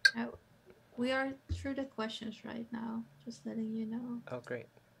anything. We are through the questions right now, just letting you know. Oh, great.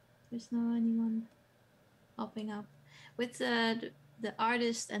 There's no anyone popping up. With the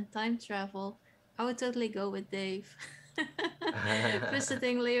artist and time travel, I would totally go with Dave.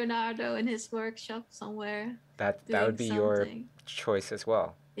 Visiting Leonardo in his workshop somewhere. That would be your choice as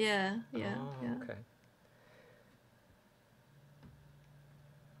well. Yeah. Okay.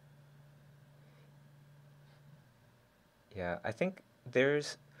 Yeah, I think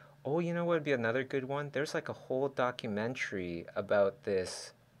there's... Oh, you know what would be another good one? There's like a whole documentary about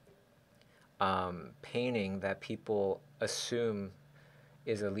this painting that people assume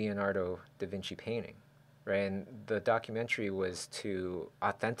is a Leonardo da Vinci painting, right? And the documentary was to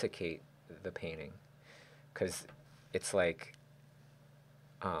authenticate the painting, because it's like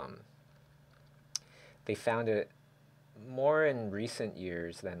they found it more in recent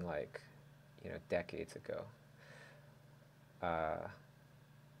years than like, you know, decades ago.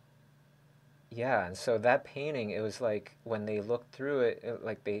 Yeah, and so that painting, it was like when they looked through it,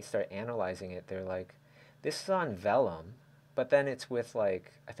 like they start analyzing it, they're like, this is on vellum, but then it's with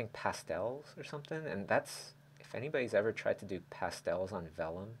like, I think pastels or something, and that's, if anybody's ever tried to do pastels on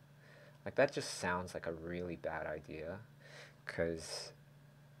vellum, like that just sounds like a really bad idea, because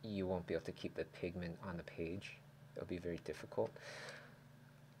you won't be able to keep the pigment on the page. It'll be very difficult.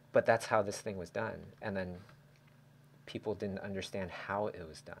 But that's how this thing was done, and then people didn't understand how it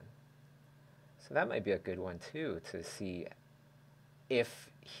was done. So that might be a good one too, to see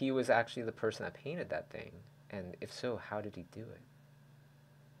if he was actually the person that painted that thing, and if so, how did he do it?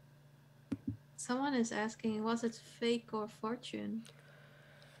 Someone is asking, was it fake or fortune?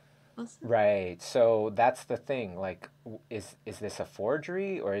 Right, so that's the thing, like, is this a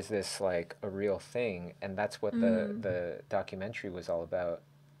forgery, or is this like a real thing? And that's what the documentary was all about.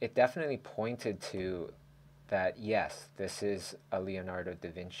 It definitely pointed to that, yes, this is a Leonardo da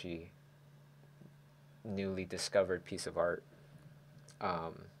Vinci newly discovered piece of art.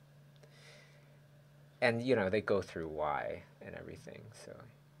 and you know, they go through why and everything, so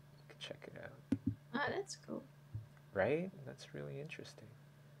you can check it out. Ah, that's cool. Right? That's really interesting.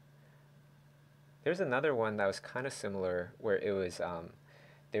 There's another one that was kind of similar where it was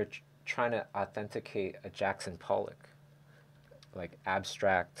they're trying to authenticate a Jackson Pollock, like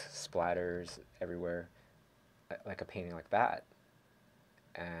abstract splatters everywhere, like a painting like that.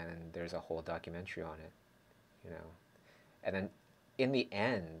 And there's a whole documentary on it, you know. And then in the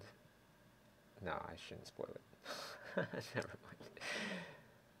end, no, I shouldn't spoil it. Never mind.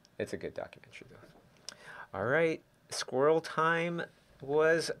 It's a good documentary though. All right, squirrel time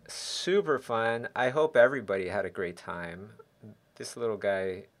was super fun. I hope everybody had a great time. This little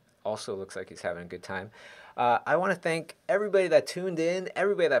guy also looks like he's having a good time. I want to thank everybody that tuned in,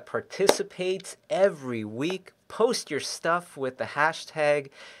 everybody that participates every week. Post your stuff with the hashtag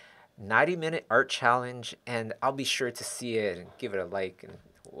 90-minute art challenge, and I'll be sure to see it and give it a like and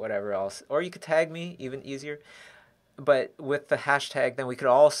whatever else. Or you could tag me, even easier. But with the hashtag, then we could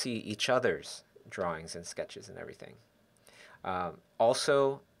all see each other's drawings and sketches and everything.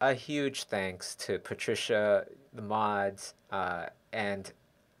 Also, a huge thanks to Patricia, the mods, and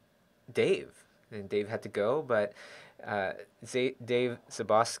Dave. And Dave had to go, but Dave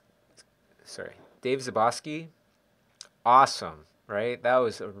Zaboski, awesome, right? That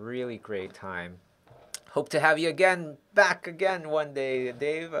was a really great time. Hope to have you back again one day,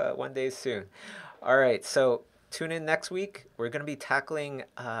 Dave, one day soon. All right, so tune in next week. We're going to be tackling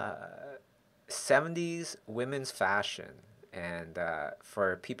 70s women's fashion. And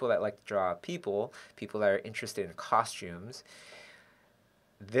for people that like to draw people that are interested in costumes,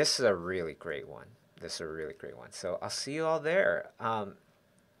 this is a really great one. So I'll see you all there.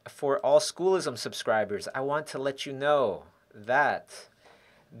 For all Schoolism subscribers, I want to let you know that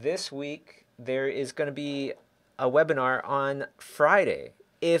this week there is going to be a webinar on Friday.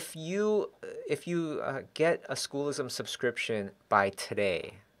 If you get a Schoolism subscription by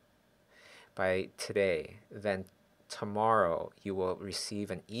today, then tomorrow you will receive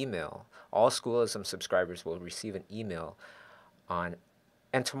an email. All Schoolism subscribers will receive an email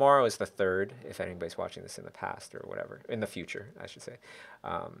and tomorrow is the 3rd, if anybody's watching this in the past or whatever, in the future, I should say.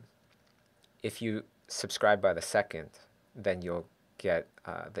 If you subscribe by the 2nd, then you'll get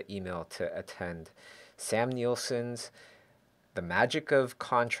the email to attend Sam Nielsen's The Magic of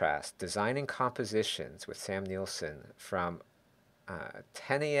Contrast, Designing Compositions with Sam Nielsen from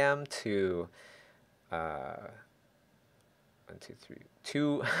 10 a.m. to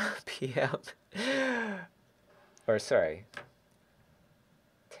 2 p.m. Or sorry,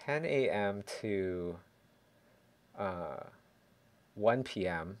 10 a.m. to 1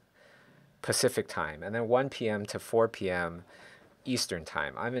 p.m. Pacific time, and then 1 p.m. to 4 p.m. Eastern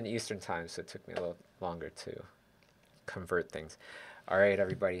time. I'm in Eastern time, so it took me a little longer to convert things. All right,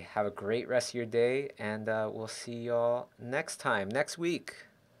 everybody, have a great rest of your day, and we'll see y'all next week.